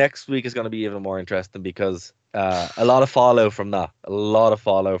 next week is going to be even more interesting, because a lot of fallout from that. A lot of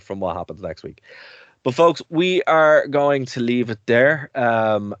fallout from what happens next week. But folks, we are going to leave it there.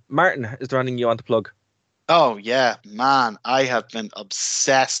 Martin, is there anything you want to plug? Oh, yeah, man. I have been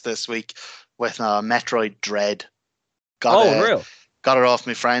obsessed this week with Metroid Dread. Unreal. Got it off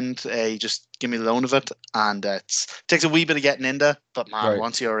my friend. He just gave me the loan of it, and it takes a wee bit of getting into, but man,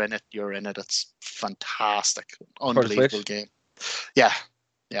 once you're in it, you're in it. It's fantastic, unbelievable game. Yeah.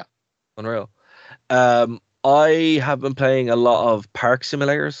 Unreal. I have been playing a lot of park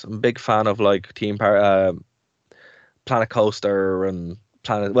simulators. I'm a big fan of like Team Park, Planet Coaster, and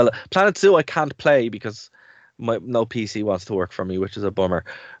Planet Zoo. I can't play because no PC wants to work for me, which is a bummer.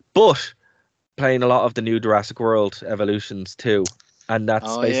 But playing a lot of the new Jurassic World Evolutions too. And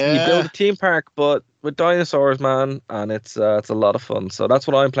that's basically you build a theme park, but with dinosaurs, man, and it's a lot of fun. So that's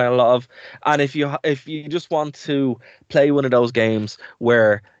what I'm playing a lot of. And if you just want to play one of those games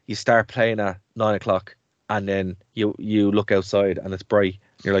where you start playing at 9:00 and then you look outside and it's bright,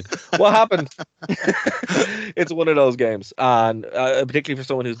 you're like, what happened? It's one of those games, and particularly for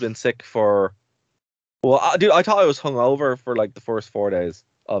someone who's been sick for. Well, I thought I was hungover for like the first 4 days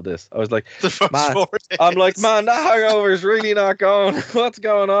of this. I was like, man, I'm like, man, that hangover is really not going. What's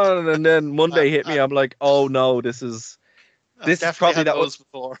going on? And then Monday hit me. I'm like, oh no, this is probably that was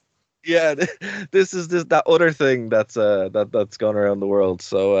before. Yeah, this is that other thing that's gone around the world.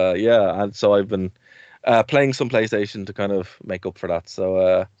 So and so I've been playing some PlayStation to kind of make up for that.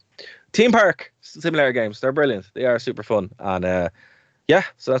 So Team Park Simulator games, they're brilliant. They are super fun, and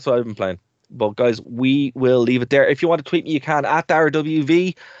so that's what I've been playing. But guys, we will leave it there. If you want to tweet me, you can at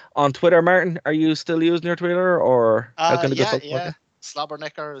DarWV on Twitter. Martin, are you still using your Twitter, or how can it go? Yeah.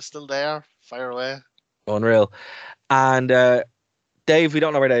 Slobberknicker is still there. Fire away. Unreal. And Dave, we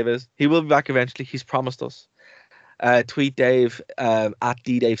don't know where Dave is. He will be back eventually. He's promised us. Tweet Dave at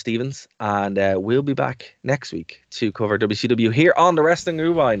DDaveStevens, and we'll be back next week to cover WCW here on the Wrestling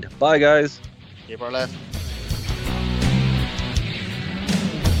Rewind. Bye, guys. Keep our left.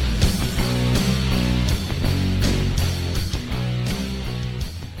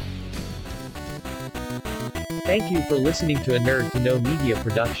 Thank you for listening to a Nerd to Know Media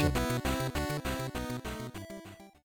production.